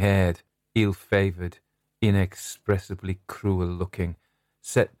 long-haired, ill-favoured, inexpressibly cruel-looking,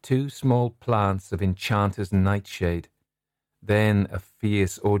 set two small plants of enchanter's nightshade. Then a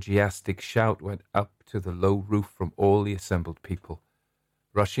fierce orgiastic shout went up to the low roof from all the assembled people.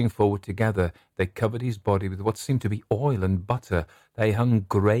 Rushing forward together, they covered his body with what seemed to be oil and butter. They hung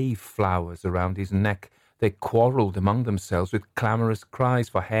grave flowers around his neck. They quarrelled among themselves with clamorous cries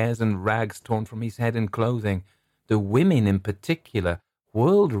for hairs and rags torn from his head and clothing. The women, in particular,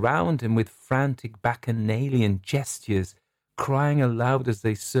 whirled round him with frantic bacchanalian gestures, crying aloud as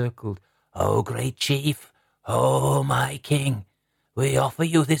they circled, "O great chief! O my king! We offer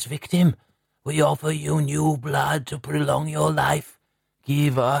you this victim, We offer you new blood to prolong your life.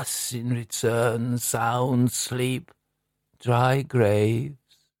 Give us in return sound sleep, dry graves,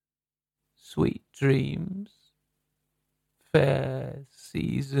 sweet dreams, fair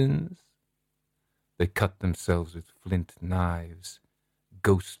seasons. They cut themselves with flint knives.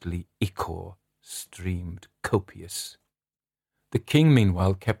 Ghostly ichor streamed copious. The king,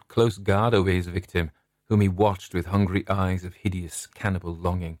 meanwhile, kept close guard over his victim, whom he watched with hungry eyes of hideous cannibal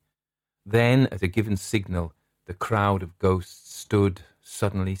longing. Then, at a given signal, the crowd of ghosts stood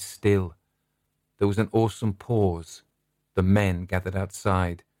suddenly still. There was an awesome pause. The men gathered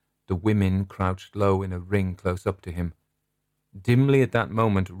outside. The women crouched low in a ring close up to him. Dimly at that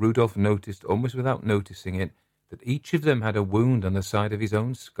moment, Rudolph noticed, almost without noticing it, that each of them had a wound on the side of his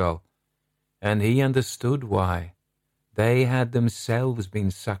own skull. And he understood why. They had themselves been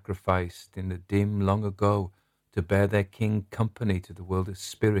sacrificed in the dim long ago to bear their king company to the world of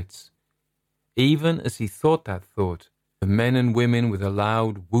spirits. Even as he thought that thought, the men and women with a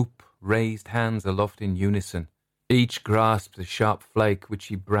loud whoop raised hands aloft in unison. Each grasped a sharp flake which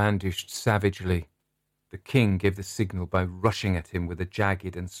he brandished savagely. The king gave the signal by rushing at him with a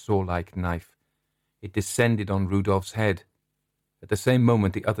jagged and saw-like knife. It descended on Rudolph's head. At the same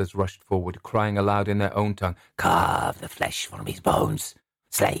moment the others rushed forward, crying aloud in their own tongue, "Carve the flesh from his bones!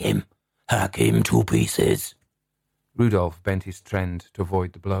 Slay him! Hack him to pieces!" Rudolph bent his trend to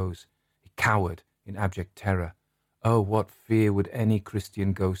avoid the blows. He cowered in abject terror. Oh, what fear would any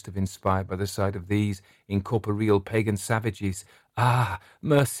Christian ghost have inspired by the sight of these incorporeal pagan savages? Ah,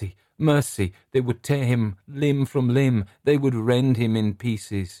 mercy, mercy! They would tear him limb from limb. They would rend him in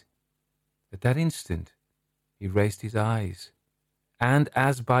pieces. At that instant he raised his eyes, and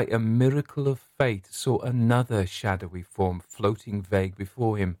as by a miracle of fate saw another shadowy form floating vague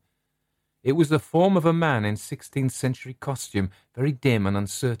before him. It was the form of a man in 16th century costume, very dim and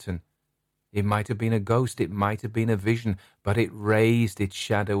uncertain. It might have been a ghost, it might have been a vision, but it raised its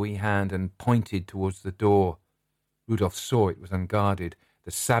shadowy hand and pointed towards the door. Rudolph saw it was unguarded.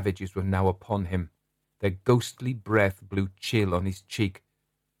 The savages were now upon him. Their ghostly breath blew chill on his cheek.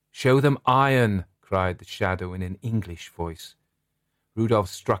 "Show them iron!" cried the shadow in an English voice. Rudolph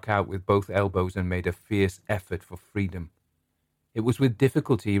struck out with both elbows and made a fierce effort for freedom. It was with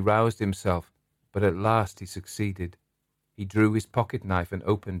difficulty he roused himself, but at last he succeeded. He drew his pocket-knife and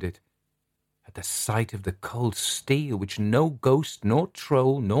opened it. At the sight of the cold steel, which no ghost, nor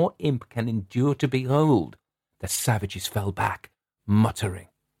troll, nor imp can endure to behold, the savages fell back, muttering.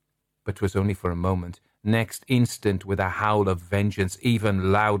 But 'twas only for a moment. Next instant, with a howl of vengeance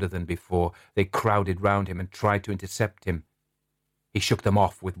even louder than before, they crowded round him and tried to intercept him. He shook them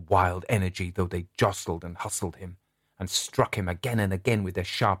off with wild energy, though they jostled and hustled him, and struck him again and again with their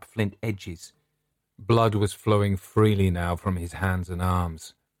sharp flint edges. Blood was flowing freely now from his hands and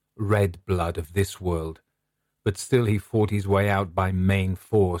arms, red blood of this world, but still he fought his way out by main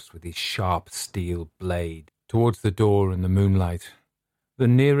force with his sharp steel blade towards the door in the moonlight. The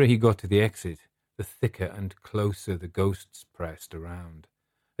nearer he got to the exit, the thicker and closer the ghosts pressed around,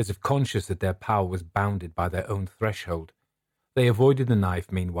 as if conscious that their power was bounded by their own threshold. They avoided the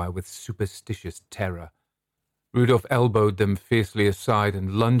knife, meanwhile, with superstitious terror. Rudolph elbowed them fiercely aside,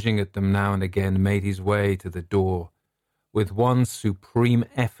 and lunging at them now and again, made his way to the door. With one supreme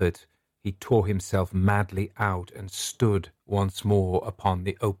effort, he tore himself madly out and stood once more upon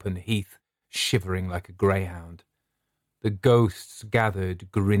the open heath, shivering like a greyhound. The ghosts gathered,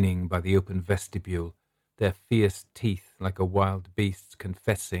 grinning, by the open vestibule, their fierce teeth like a wild beast's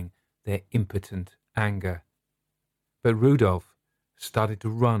confessing their impotent anger. But Rudolph started to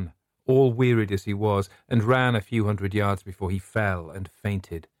run, all wearied as he was, and ran a few hundred yards before he fell and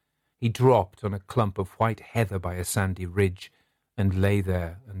fainted. He dropped on a clump of white heather by a sandy ridge, and lay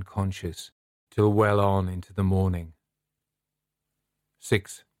there unconscious, till well on into the morning.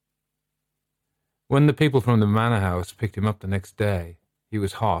 6. When the people from the manor house picked him up the next day, he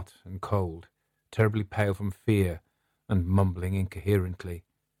was hot and cold, terribly pale from fear, and mumbling incoherently.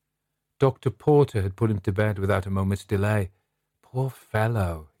 Dr. Porter had put him to bed without a moment's delay. "Poor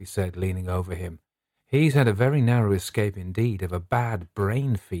fellow," he said, leaning over him. "He's had a very narrow escape indeed of a bad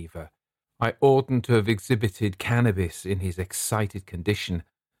brain fever. I oughtn't to have exhibited cannabis in his excited condition,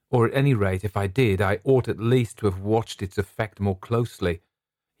 or at any rate, if I did, I ought at least to have watched its effect more closely.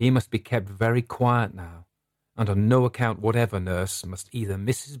 He must be kept very quiet now, and on no account whatever, nurse, must either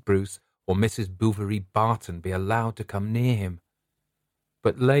Mrs. Bruce or Mrs. Bouverie Barton be allowed to come near him."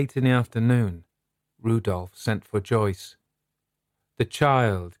 But late in the afternoon, Rudolph sent for Joyce. The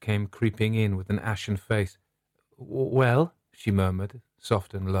child came creeping in with an ashen face. "Well," she murmured,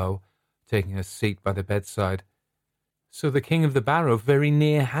 soft and low, taking her seat by the bedside. "So the King of the Barrow very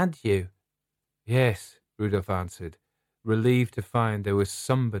near had you?" Yes, Rudolph answered, relieved to find there was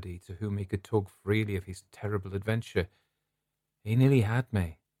somebody to whom he could talk freely of his terrible adventure. He nearly had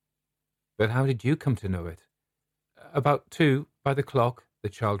me. But how did you come to know it? About 2, by the clock, the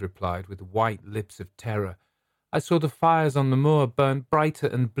child replied, with white lips of terror. I saw the fires on the moor burn brighter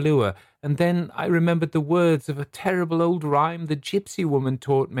and bluer, and then I remembered the words of a terrible old rhyme the gypsy woman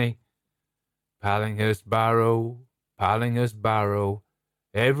taught me. Pallinghurst, Barrow, Pallinghurst, Barrow,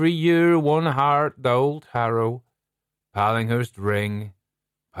 every year one heart thou'lt harrow. Pallinghurst ring,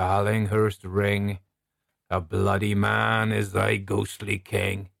 Pallinghurst ring, a bloody man is thy ghostly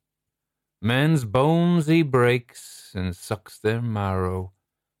king. Men's bones he breaks and sucks their marrow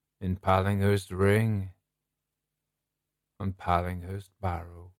in Pallinghurst ring, on Pallinghurst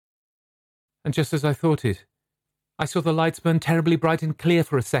Barrow. And just as I thought it, I saw the lights burn terribly bright and clear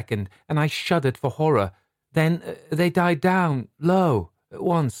for a second, and I shuddered for horror. Then they died down, low, at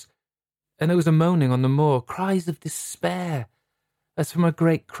once, and there was a moaning on the moor, cries of despair, as from a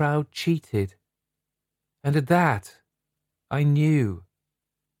great crowd cheated. And at that, I knew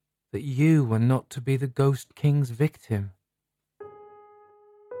that you were not to be the Ghost King's victim.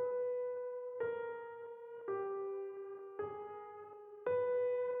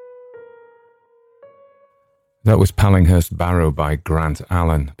 That was Pallinghurst Barrow by Grant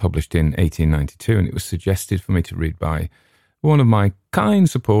Allen, published in 1892, and it was suggested for me to read by one of my kind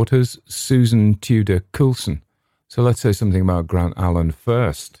supporters, Susan Tudor Coulson. So let's say something about Grant Allen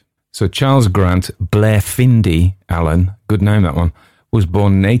first. So Charles Grant Blairfindie Allen, good name that one, was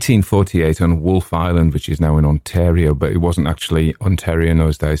born in 1848 on Wolfe Island, which is now in Ontario, but it wasn't actually Ontario in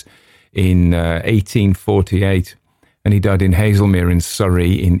those days, in 1848. And he died in Hazelmere in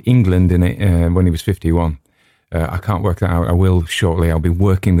Surrey in England when he was 51. I can't work that out. I will shortly. I'll be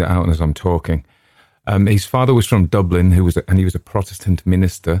working that out as I'm talking. His father was from Dublin, he was a Protestant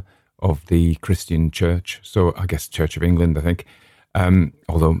minister of the Christian Church. So I guess Church of England, I think.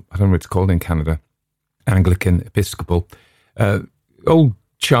 Although I don't know what it's called in Canada. Anglican Episcopal. Old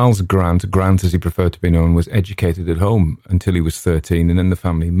Charles Grant as he preferred to be known, was educated at home until he was 13, and then the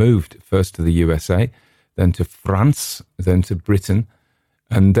family moved first to the USA, then to France, then to Britain.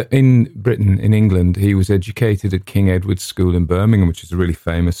 And in Britain, in England, he was educated at King Edward's School in Birmingham, which is a really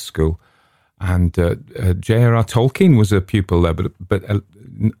famous school. And J.R.R. Tolkien was a pupil there, but a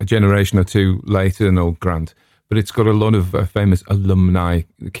generation or two later than old Grant. But it's got a lot of famous alumni,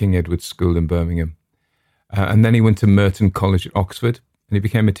 the King Edward's School in Birmingham. And then he went to Merton College at Oxford, and he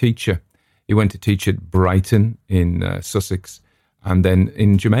became a teacher. He went to teach at Brighton in Sussex, and then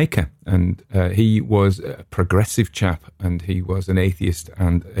in Jamaica. And he was a progressive chap, and he was an atheist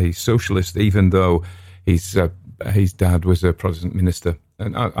and a socialist, even though his dad was a Protestant minister.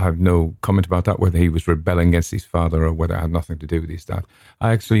 And I have no comment about that, whether he was rebelling against his father or whether it had nothing to do with his dad.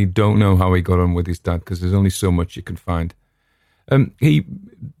 I actually don't know how he got on with his dad, because there's only so much you can find. He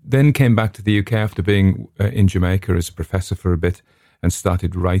then came back to the UK after being in Jamaica as a professor for a bit and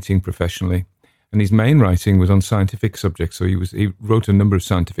started writing professionally. And his main writing was on scientific subjects. So he wrote a number of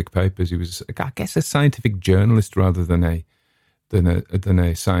scientific papers. He was, I guess, a scientific journalist rather than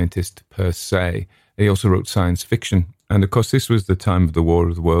a scientist per se. He also wrote science fiction. And of course, this was the time of the War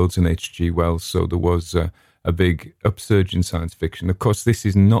of the Worlds and H.G. Wells. So there was a big upsurge in science fiction. Of course, this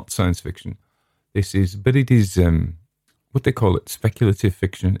is not science fiction. It is what they call it, speculative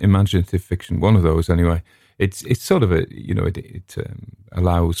fiction, imaginative fiction. One of those, anyway. It's sort of it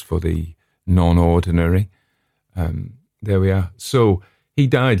allows for the non-ordinary. There we are. So he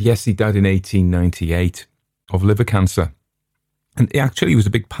died in 1898 of liver cancer. And he was a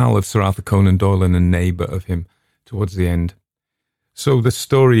big pal of Sir Arthur Conan Doyle and a neighbour of him towards the end. So the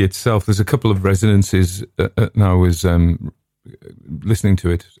story itself, there's a couple of resonances now I was listening to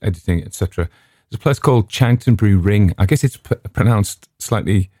it, editing, etc. There's a place called Chanctonbury Ring. I guess it's pronounced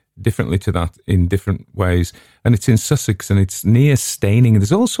slightly differently to that in different ways. And it's in Sussex, and it's near Steyning. And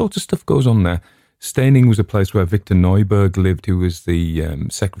there's all sorts of stuff goes on there. Steyning was a place where Victor Neuberg lived, who was the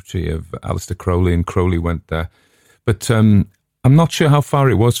secretary of Aleister Crowley, and Crowley went there. But I'm not sure how far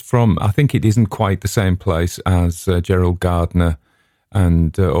it was from. I think it isn't quite the same place as Gerald Gardner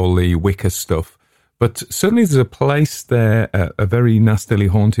and all the Wicca stuff. But certainly there's a place there, a very nastily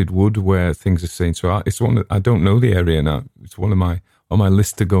haunted wood where things are seen. So I don't know the area now. It's one of on my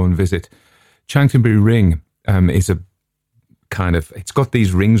list to go and visit. Chanctonbury Ring is a kind of, it's got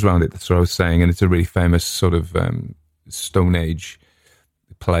these rings around it, that's what I was saying, and it's a really famous sort of Stone Age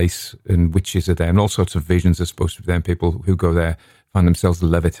place, and witches are there, and all sorts of visions are supposed to be there, and people who go there find themselves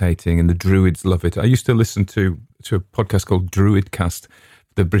levitating, and the Druids love it. I used to listen to a podcast called Druidcast,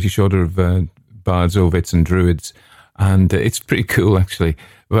 the British Order of Bards, Ovits and Druids, And it's pretty cool, actually.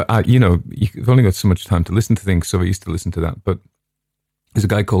 But, you've only got so much time to listen to things, so I used to listen to that. But there's a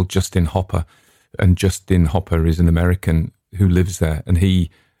guy called Justin Hopper, and Justin Hopper is an American who lives there, and he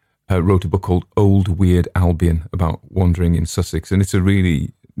wrote a book called Old Weird Albion about wandering in Sussex, and it's a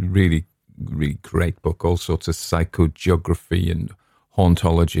really, really, really great book, all sorts of psychogeography and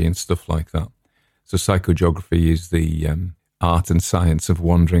hauntology and stuff like that. So psychogeography is the art and science of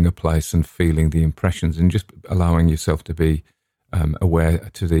wandering a place and feeling the impressions and just allowing yourself to be aware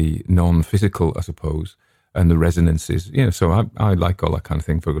to the non-physical, I suppose, and the resonances. So I like all that kind of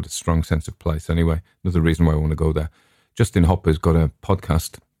thing. I've got a strong sense of place anyway. Another reason why I want to go there. Justin Hopper's got a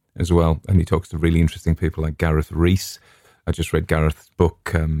podcast as well, and he talks to really interesting people like Gareth Rees. I just read Gareth's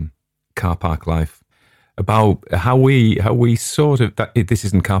book, Car Park Life, about how we sort of, this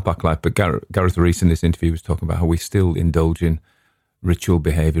isn't Car Park Life, but Gareth Rees in this interview was talking about how we still indulge in ritual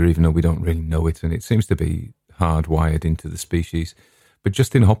behaviour even though we don't really know it, and it seems to be hardwired into the species. But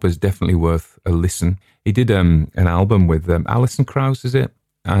Justin Hopper's definitely worth a listen. He did an album with Alison Krauss, is it?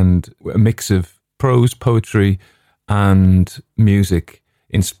 And a mix of prose, poetry and music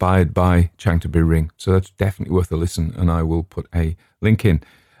inspired by Chanctonbury Ring. So that's definitely worth a listen, and I will put a link in.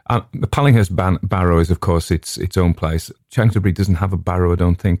 The Pallinghurst Barrow is, of course, its own place. Chanctonbury doesn't have a barrow, I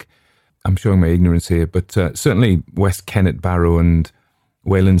don't think. I'm showing my ignorance here, but certainly West Kennet Barrow and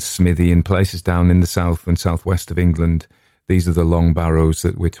Wayland's Smithy and places down in the south and southwest of England, these are the long barrows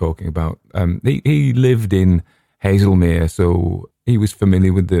that we're talking about. He lived in Hazelmere, so he was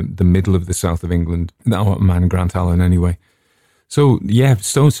familiar with the middle of the south of England. That man, Grant Allen, anyway. So, yeah,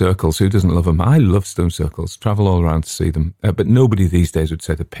 stone circles, who doesn't love them? I love stone circles, travel all around to see them. But nobody these days would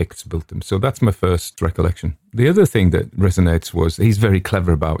say the Picts built them. So that's my first recollection. The other thing that resonates was he's very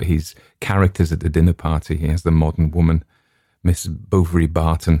clever about his characters at the dinner party. He has the modern woman, Miss Bovary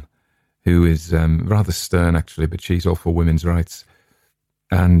Barton, who is rather stern, actually, but she's all for women's rights.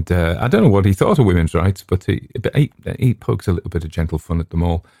 And I don't know what he thought of women's rights, but he pokes a little bit of gentle fun at them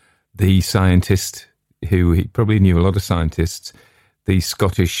all. The scientist, who he probably knew a lot of scientists, the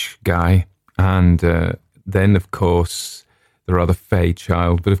Scottish guy, and then, of course, the rather fey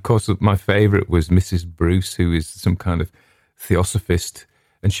child. But, of course, my favourite was Mrs. Bruce, who is some kind of theosophist,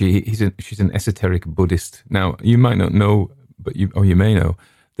 and she's an esoteric Buddhist. Now, you might not know, but you may know,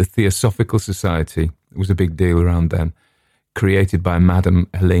 the Theosophical Society was a big deal around then, created by Madame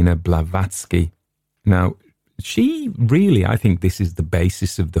Helena Blavatsky. Now, she really, I think this is the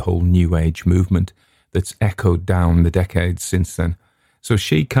basis of the whole New Age movement that's echoed down the decades since then. So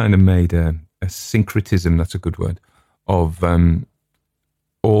she kind of made a syncretism, that's a good word, of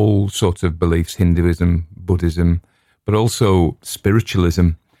all sorts of beliefs, Hinduism, Buddhism, but also spiritualism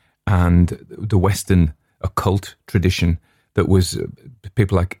and the Western occult tradition that was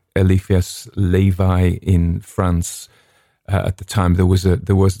people like Eliphas Levi in France. At the time, there was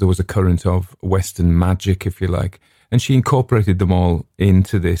a current of Western magic, if you like, and she incorporated them all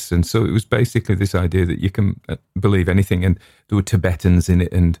into this. And so it was basically this idea that you can believe anything. And there were Tibetans in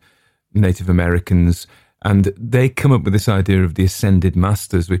it and Native Americans. And they come up with this idea of the ascended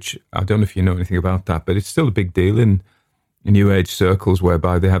masters, which I don't know if you know anything about that, but it's still a big deal in New Age circles,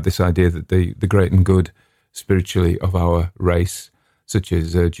 whereby they have this idea that the great and good spiritually of our race, such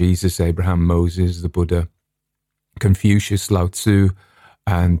as Jesus, Abraham, Moses, the Buddha, Confucius, Lao Tzu,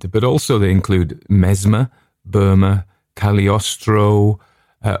 but also they include Mesmer, Burma, Cagliostro,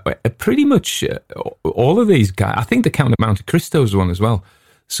 pretty much all of these guys. I think the Count of Monte Cristo is one as well.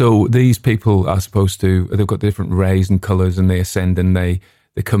 So these people are supposed to, they've got different rays and colours, and they ascend and they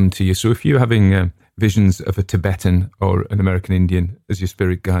come to you. So if you're having visions of a Tibetan or an American Indian as your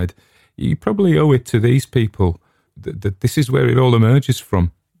spirit guide, you probably owe it to these people that this is where it all emerges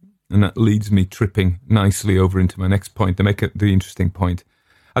from. And that leads me tripping nicely over into my next point, to make the interesting point.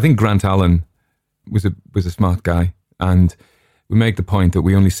 I think Grant Allen was a smart guy, and we make the point that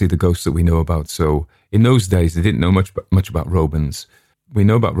we only see the ghosts that we know about. So in those days, they didn't know much about Romans. We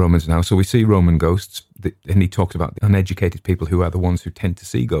know about Romans now, so we see Roman ghosts. And he talked about the uneducated people, who are the ones who tend to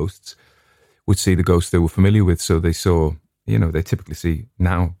see ghosts, would see the ghosts they were familiar with. So they saw, they typically see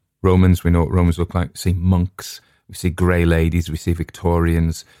now Romans. We know what Romans look like. We see monks. We see grey ladies. We see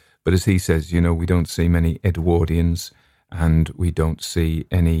Victorians. But as he says, we don't see many Edwardians, and we don't see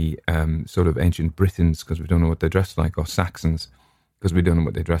any sort of ancient Britons, because we don't know what they're dressed like, or Saxons, because we don't know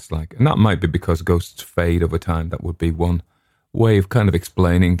what they're dressed like. And that might be because ghosts fade over time. That would be one way of kind of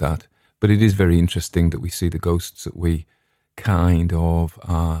explaining that. But it is very interesting that we see the ghosts that we kind of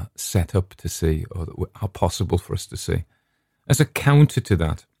are set up to see, or that are possible for us to see. As a counter to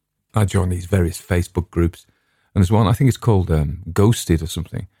that, I join these various Facebook groups, and there's one, I think it's called Ghosted or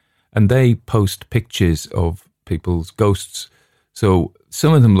something, and they post pictures of people's ghosts. So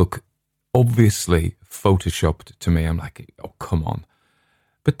some of them look obviously photoshopped to me. I'm like, oh, come on.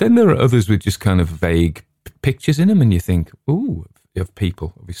 But then there are others with just kind of vague pictures in them, and you think, ooh, of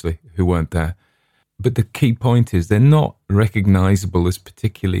people, obviously, who weren't there. But the key point is they're not recognisable as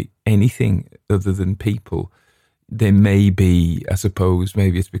particularly anything other than people. They may be, I suppose,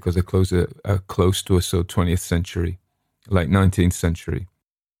 maybe it's because they're close to us, so 20th century, like 19th century.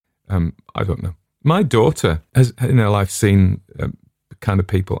 I don't know. My daughter has in her life seen kind of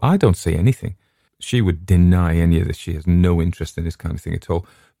people. I don't see anything. She would deny any of this. She has no interest in this kind of thing at all.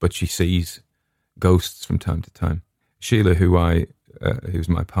 But she sees ghosts from time to time. Sheila, who's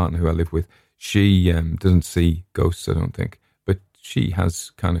my partner, who I live with, she doesn't see ghosts, I don't think. But she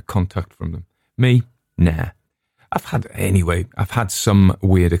has kind of contact from them. Me, nah. I've had some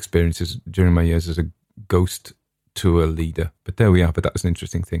weird experiences during my years as a ghost tour leader. But there we are. But that was an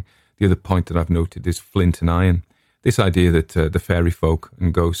interesting thing. The other point that I've noted is flint and iron. This idea that the fairy folk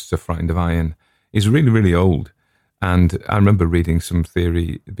and ghosts are frightened of iron is really, really old. And I remember reading some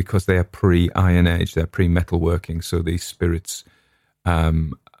theory, because they are pre-Iron Age, they're pre-metalworking, so these spirits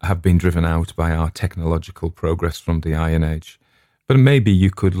have been driven out by our technological progress from the Iron Age. But maybe you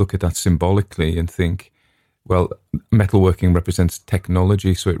could look at that symbolically and think, well, metalworking represents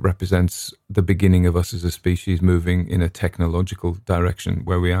technology, so it represents the beginning of us as a species moving in a technological direction,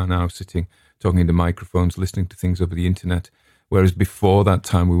 where we are now sitting, talking into microphones, listening to things over the internet, whereas before that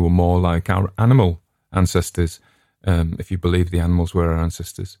time we were more like our animal ancestors, if you believe the animals were our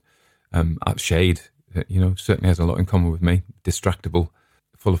ancestors. Shade, certainly has a lot in common with me, distractible,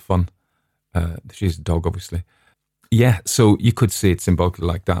 full of fun. She's a dog, obviously. Yeah, so you could see it symbolically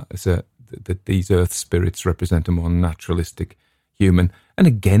like that, as that these earth spirits represent a more naturalistic human. And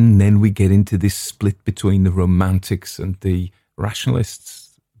again, then we get into this split between the romantics and the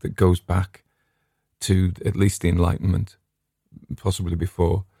rationalists that goes back to at least the Enlightenment, possibly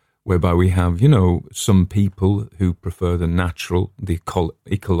before, whereby we have, some people who prefer the natural, the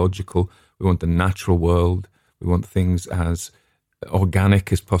ecological. We want the natural world. We want things as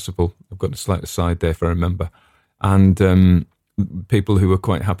organic as possible. I've got a slight aside there if I remember. And people who are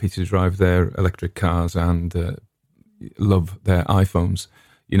quite happy to drive their electric cars and love their iPhones,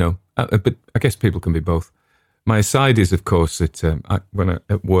 but I guess people can be both. My aside is, of course, that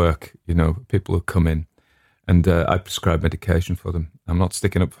at work, people will come in and I prescribe medication for them. I'm not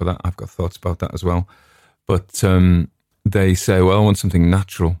sticking up for that. I've got thoughts about that as well. But they say, well, I want something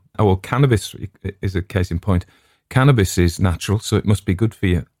natural. Oh, well, cannabis is a case in point. Cannabis is natural, so it must be good for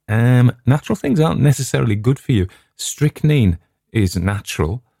you. Natural things aren't necessarily good for you. Strychnine is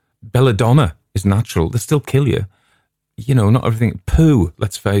natural. Belladonna is natural. They still kill you. Not everything. Poo,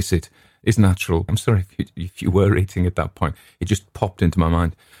 let's face it, is natural. I'm sorry if you were eating at that point. It just popped into my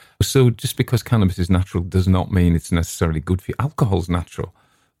mind. So just because cannabis is natural does not mean it's necessarily good for you. Alcohol's natural,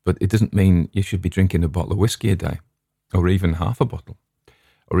 but it doesn't mean you should be drinking a bottle of whiskey a day, or even half a bottle,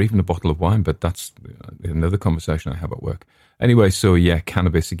 or even a bottle of wine. But that's another conversation I have at work. Anyway, so yeah,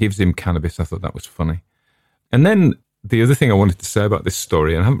 cannabis. It gives him cannabis. I thought that was funny. And then the other thing I wanted to say about this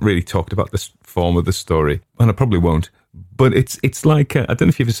story, and I haven't really talked about this form of the story, and I probably won't, but it's like, I don't know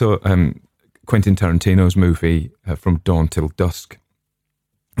if you ever saw Quentin Tarantino's movie From Dawn Till Dusk,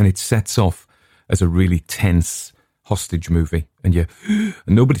 and it sets off as a really tense hostage movie, and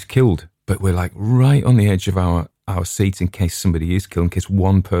nobody's killed, but we're like right on the edge of our seats in case somebody is killed, in case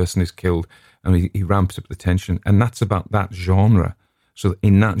one person is killed, and he ramps up the tension, and that's about that genre. So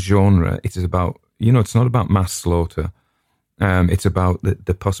in that genre, it is about, it's not about mass slaughter. It's about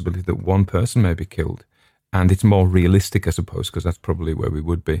the possibility that one person may be killed. And it's more realistic, I suppose, because that's probably where we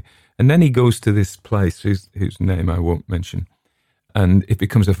would be. And then he goes to this place, whose name I won't mention, and it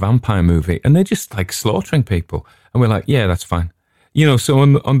becomes a vampire movie. And they're just like slaughtering people. And we're like, yeah, that's fine. So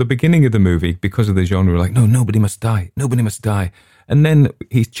on the beginning of the movie, because of the genre, we're like, no, nobody must die. Nobody must die. And then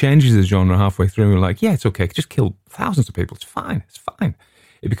he changes the genre halfway through. And we're like, yeah, it's okay. Just kill thousands of people. It's fine. It's fine.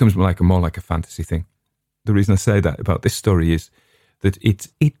 It becomes more like a fantasy thing. The reason I say that about this story is that it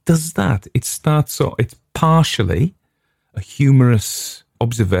does that. It starts off, it's partially a humorous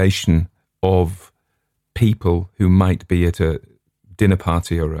observation of people who might be at a dinner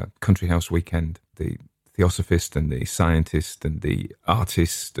party or a country house weekend, the theosophist and the scientist and the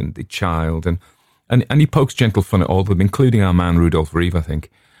artist and the child, and he pokes gentle fun at all of them, including our man Rudolph Reeve, I think.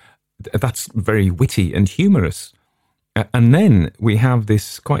 That's very witty and humorous. And then we have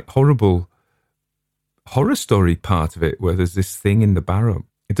this quite horrible horror story part of it, where there's this thing in the Barrow.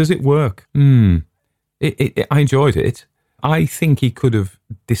 Does it work? I enjoyed it. I think he could have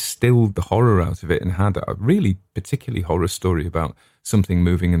distilled the horror out of it and had a really particularly horror story about something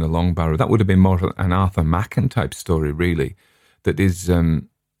moving in a long barrow. That would have been more an Arthur Machen type story, really, that is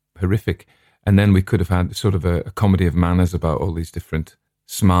horrific. And then we could have had sort of a comedy of manners about all these different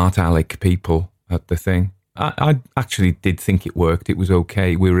smart aleck people at the thing. I actually did think it worked. It was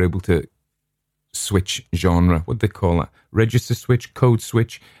okay. We were able to switch genre. What do they call that? Register switch, code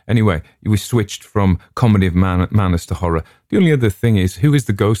switch. Anyway, we switched from comedy of manners to horror. The only other thing is, who is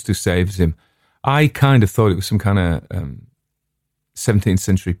the ghost who saves him? I kind of thought it was some kind of 17th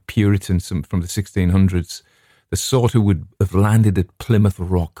century Puritan from the 1600s, the sort who would have landed at Plymouth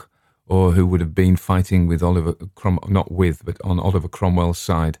Rock, or who would have been fighting with Oliver Cromwell, not with, but on Oliver Cromwell's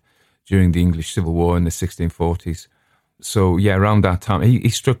side during the English Civil War in the 1640s. So, yeah, around that time, he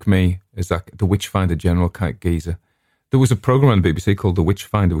struck me as like the Witchfinder General kind of geezer. There was a program on the BBC called The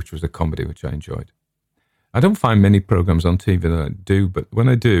Witchfinder, which was a comedy, which I enjoyed. I don't find many programs on TV that I do, but when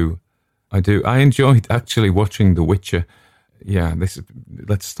I do, I do. I enjoyed actually watching The Witcher. Yeah,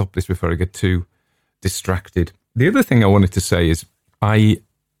 let's stop this before I get too distracted. The other thing I wanted to say is I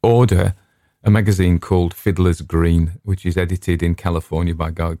order a magazine called Fiddler's Green, which is edited in California by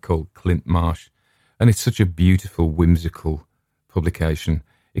a guy called Clint Marsh. And it's such a beautiful, whimsical publication.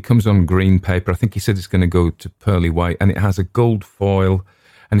 It comes on green paper. I think he said it's going to go to pearly white, and it has a gold foil,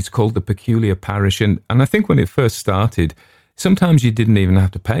 and it's called The Peculiar Parish. And I think when it first started, sometimes you didn't even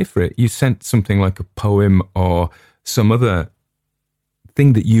have to pay for it. You sent something like a poem or some other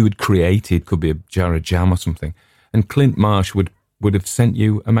thing that you had created, could be a jar of jam or something, and Clint Marsh would have sent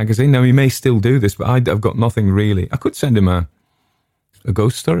you a magazine. Now, he may still do this, but I've got nothing really. I could send him a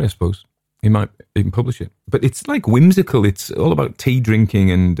ghost story, I suppose. He might even publish it. But it's like whimsical. It's all about tea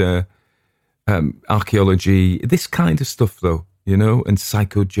drinking and archaeology, this kind of stuff, though, you know, and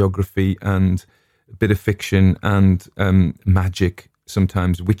psychogeography and a bit of fiction and magic,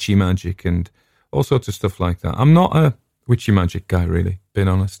 sometimes witchy magic and all sorts of stuff like that. I'm not a witchy magic guy, really, being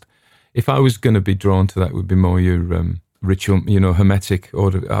honest. If I was going to be drawn to that, it would be more your ritual, you know, hermetic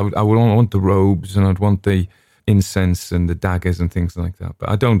order. I would want the robes, and I'd want the incense and the daggers and things like that. But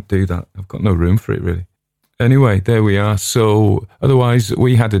I don't do that. I've got no room for it, really. Anyway, there we are. So otherwise,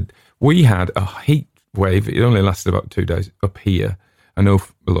 we had a heat wave. It only lasted about 2 days up here. I know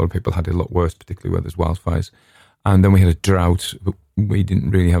a lot of people had it a lot worse, particularly where there's wildfires. And then we had a drought, but we didn't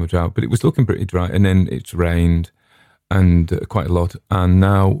really have a drought. But it was looking pretty dry. And then it's rained and quite a lot. And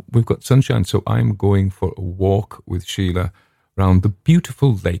now we've got sunshine. So I'm going for a walk with Sheila around the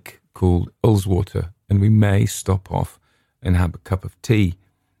beautiful lake called Ullswater. And we may stop off and have a cup of tea.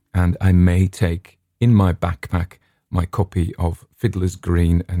 And I may take in my backpack my copy of Fiddler's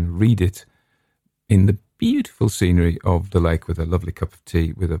Green and read it in the beautiful scenery of the lake with a lovely cup of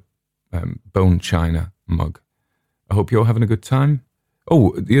tea with a bone china mug. I hope you're having a good time.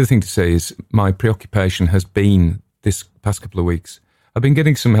 Oh, the other thing to say is my preoccupation has been this past couple of weeks. I've been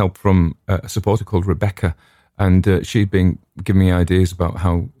getting some help from a supporter called Rebecca, and she'd been giving me ideas about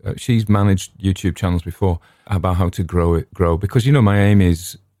how she's managed YouTube channels before, about how to grow. Because, you know, my aim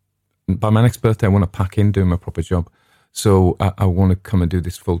is, by my next birthday, I want to pack in doing my proper job. So I want to come and do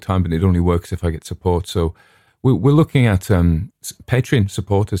this full time, but it only works if I get support. So we're looking at Patreon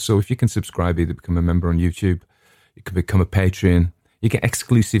supporters. So if you can subscribe, either become a member on YouTube, you can become a Patreon. You get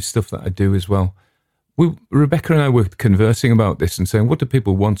exclusive stuff that I do as well. Rebecca and I were conversing about this and saying, what do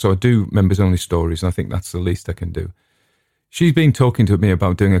people want? So I do members-only stories, and I think that's the least I can do. She's been talking to me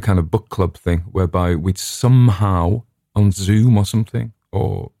about doing a kind of book club thing whereby we'd somehow, on Zoom or something,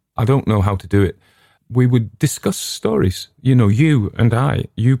 or I don't know how to do it, we would discuss stories. You know, you and I,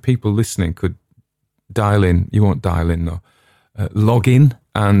 you people listening could dial in. You won't dial in, though. Log in,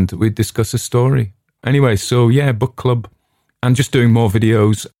 and we'd discuss a story. Anyway, so yeah, book club, and just doing more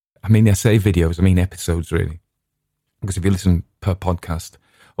videos. I mean, I say videos, I mean episodes, really. Because if you listen per podcast.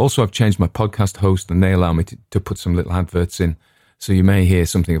 Also, I've changed my podcast host, and they allow me to put some little adverts in. So you may hear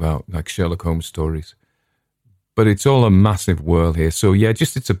something about, like, Sherlock Holmes stories. But it's all a massive whirl here. So yeah,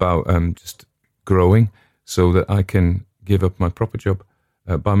 it's about just growing so that I can give up my proper job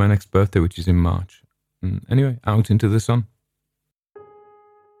by my next birthday, which is in March. Anyway, out into the sun.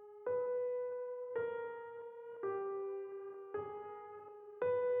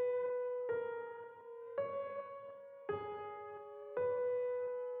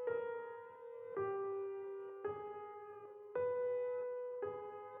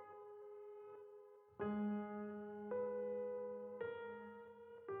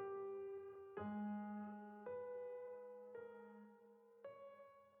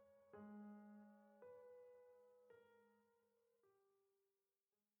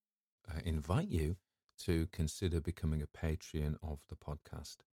 I invite you to consider becoming a Patreon of the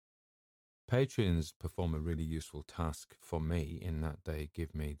podcast. Patreons perform a really useful task for me in that they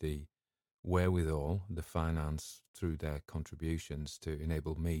give me the wherewithal, the finance through their contributions to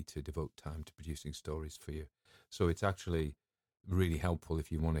enable me to devote time to producing stories for you. So it's actually really helpful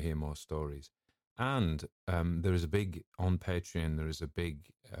if you want to hear more stories. And there is a big, on Patreon, there is a big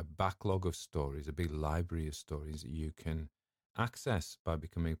backlog of stories, a big library of stories that you can access by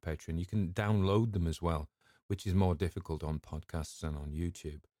becoming a patron. You can download them as well, which is more difficult on podcasts and on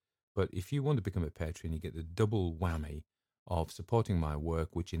YouTube. But if you want to become a patron, you get the double whammy of supporting my work,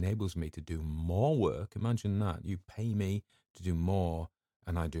 which enables me to do more work. Imagine that. You pay me to do more,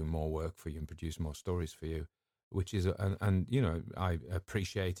 and I do more work for you and produce more stories for you, which is, and you know, I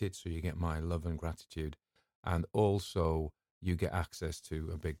appreciate it. So you get my love and gratitude. And also you get access to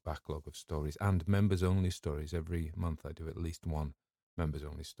a big backlog of stories and members only stories. Every month I do at least one members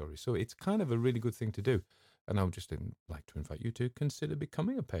only story. So it's kind of a really good thing to do. And I would just like to invite you to consider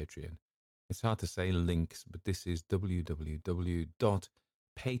becoming a Patreon. It's hard to say links, but this is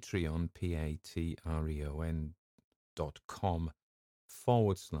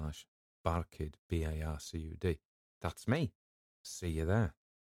www.patreon.com/Barcud, Barcud. That's me. See you there.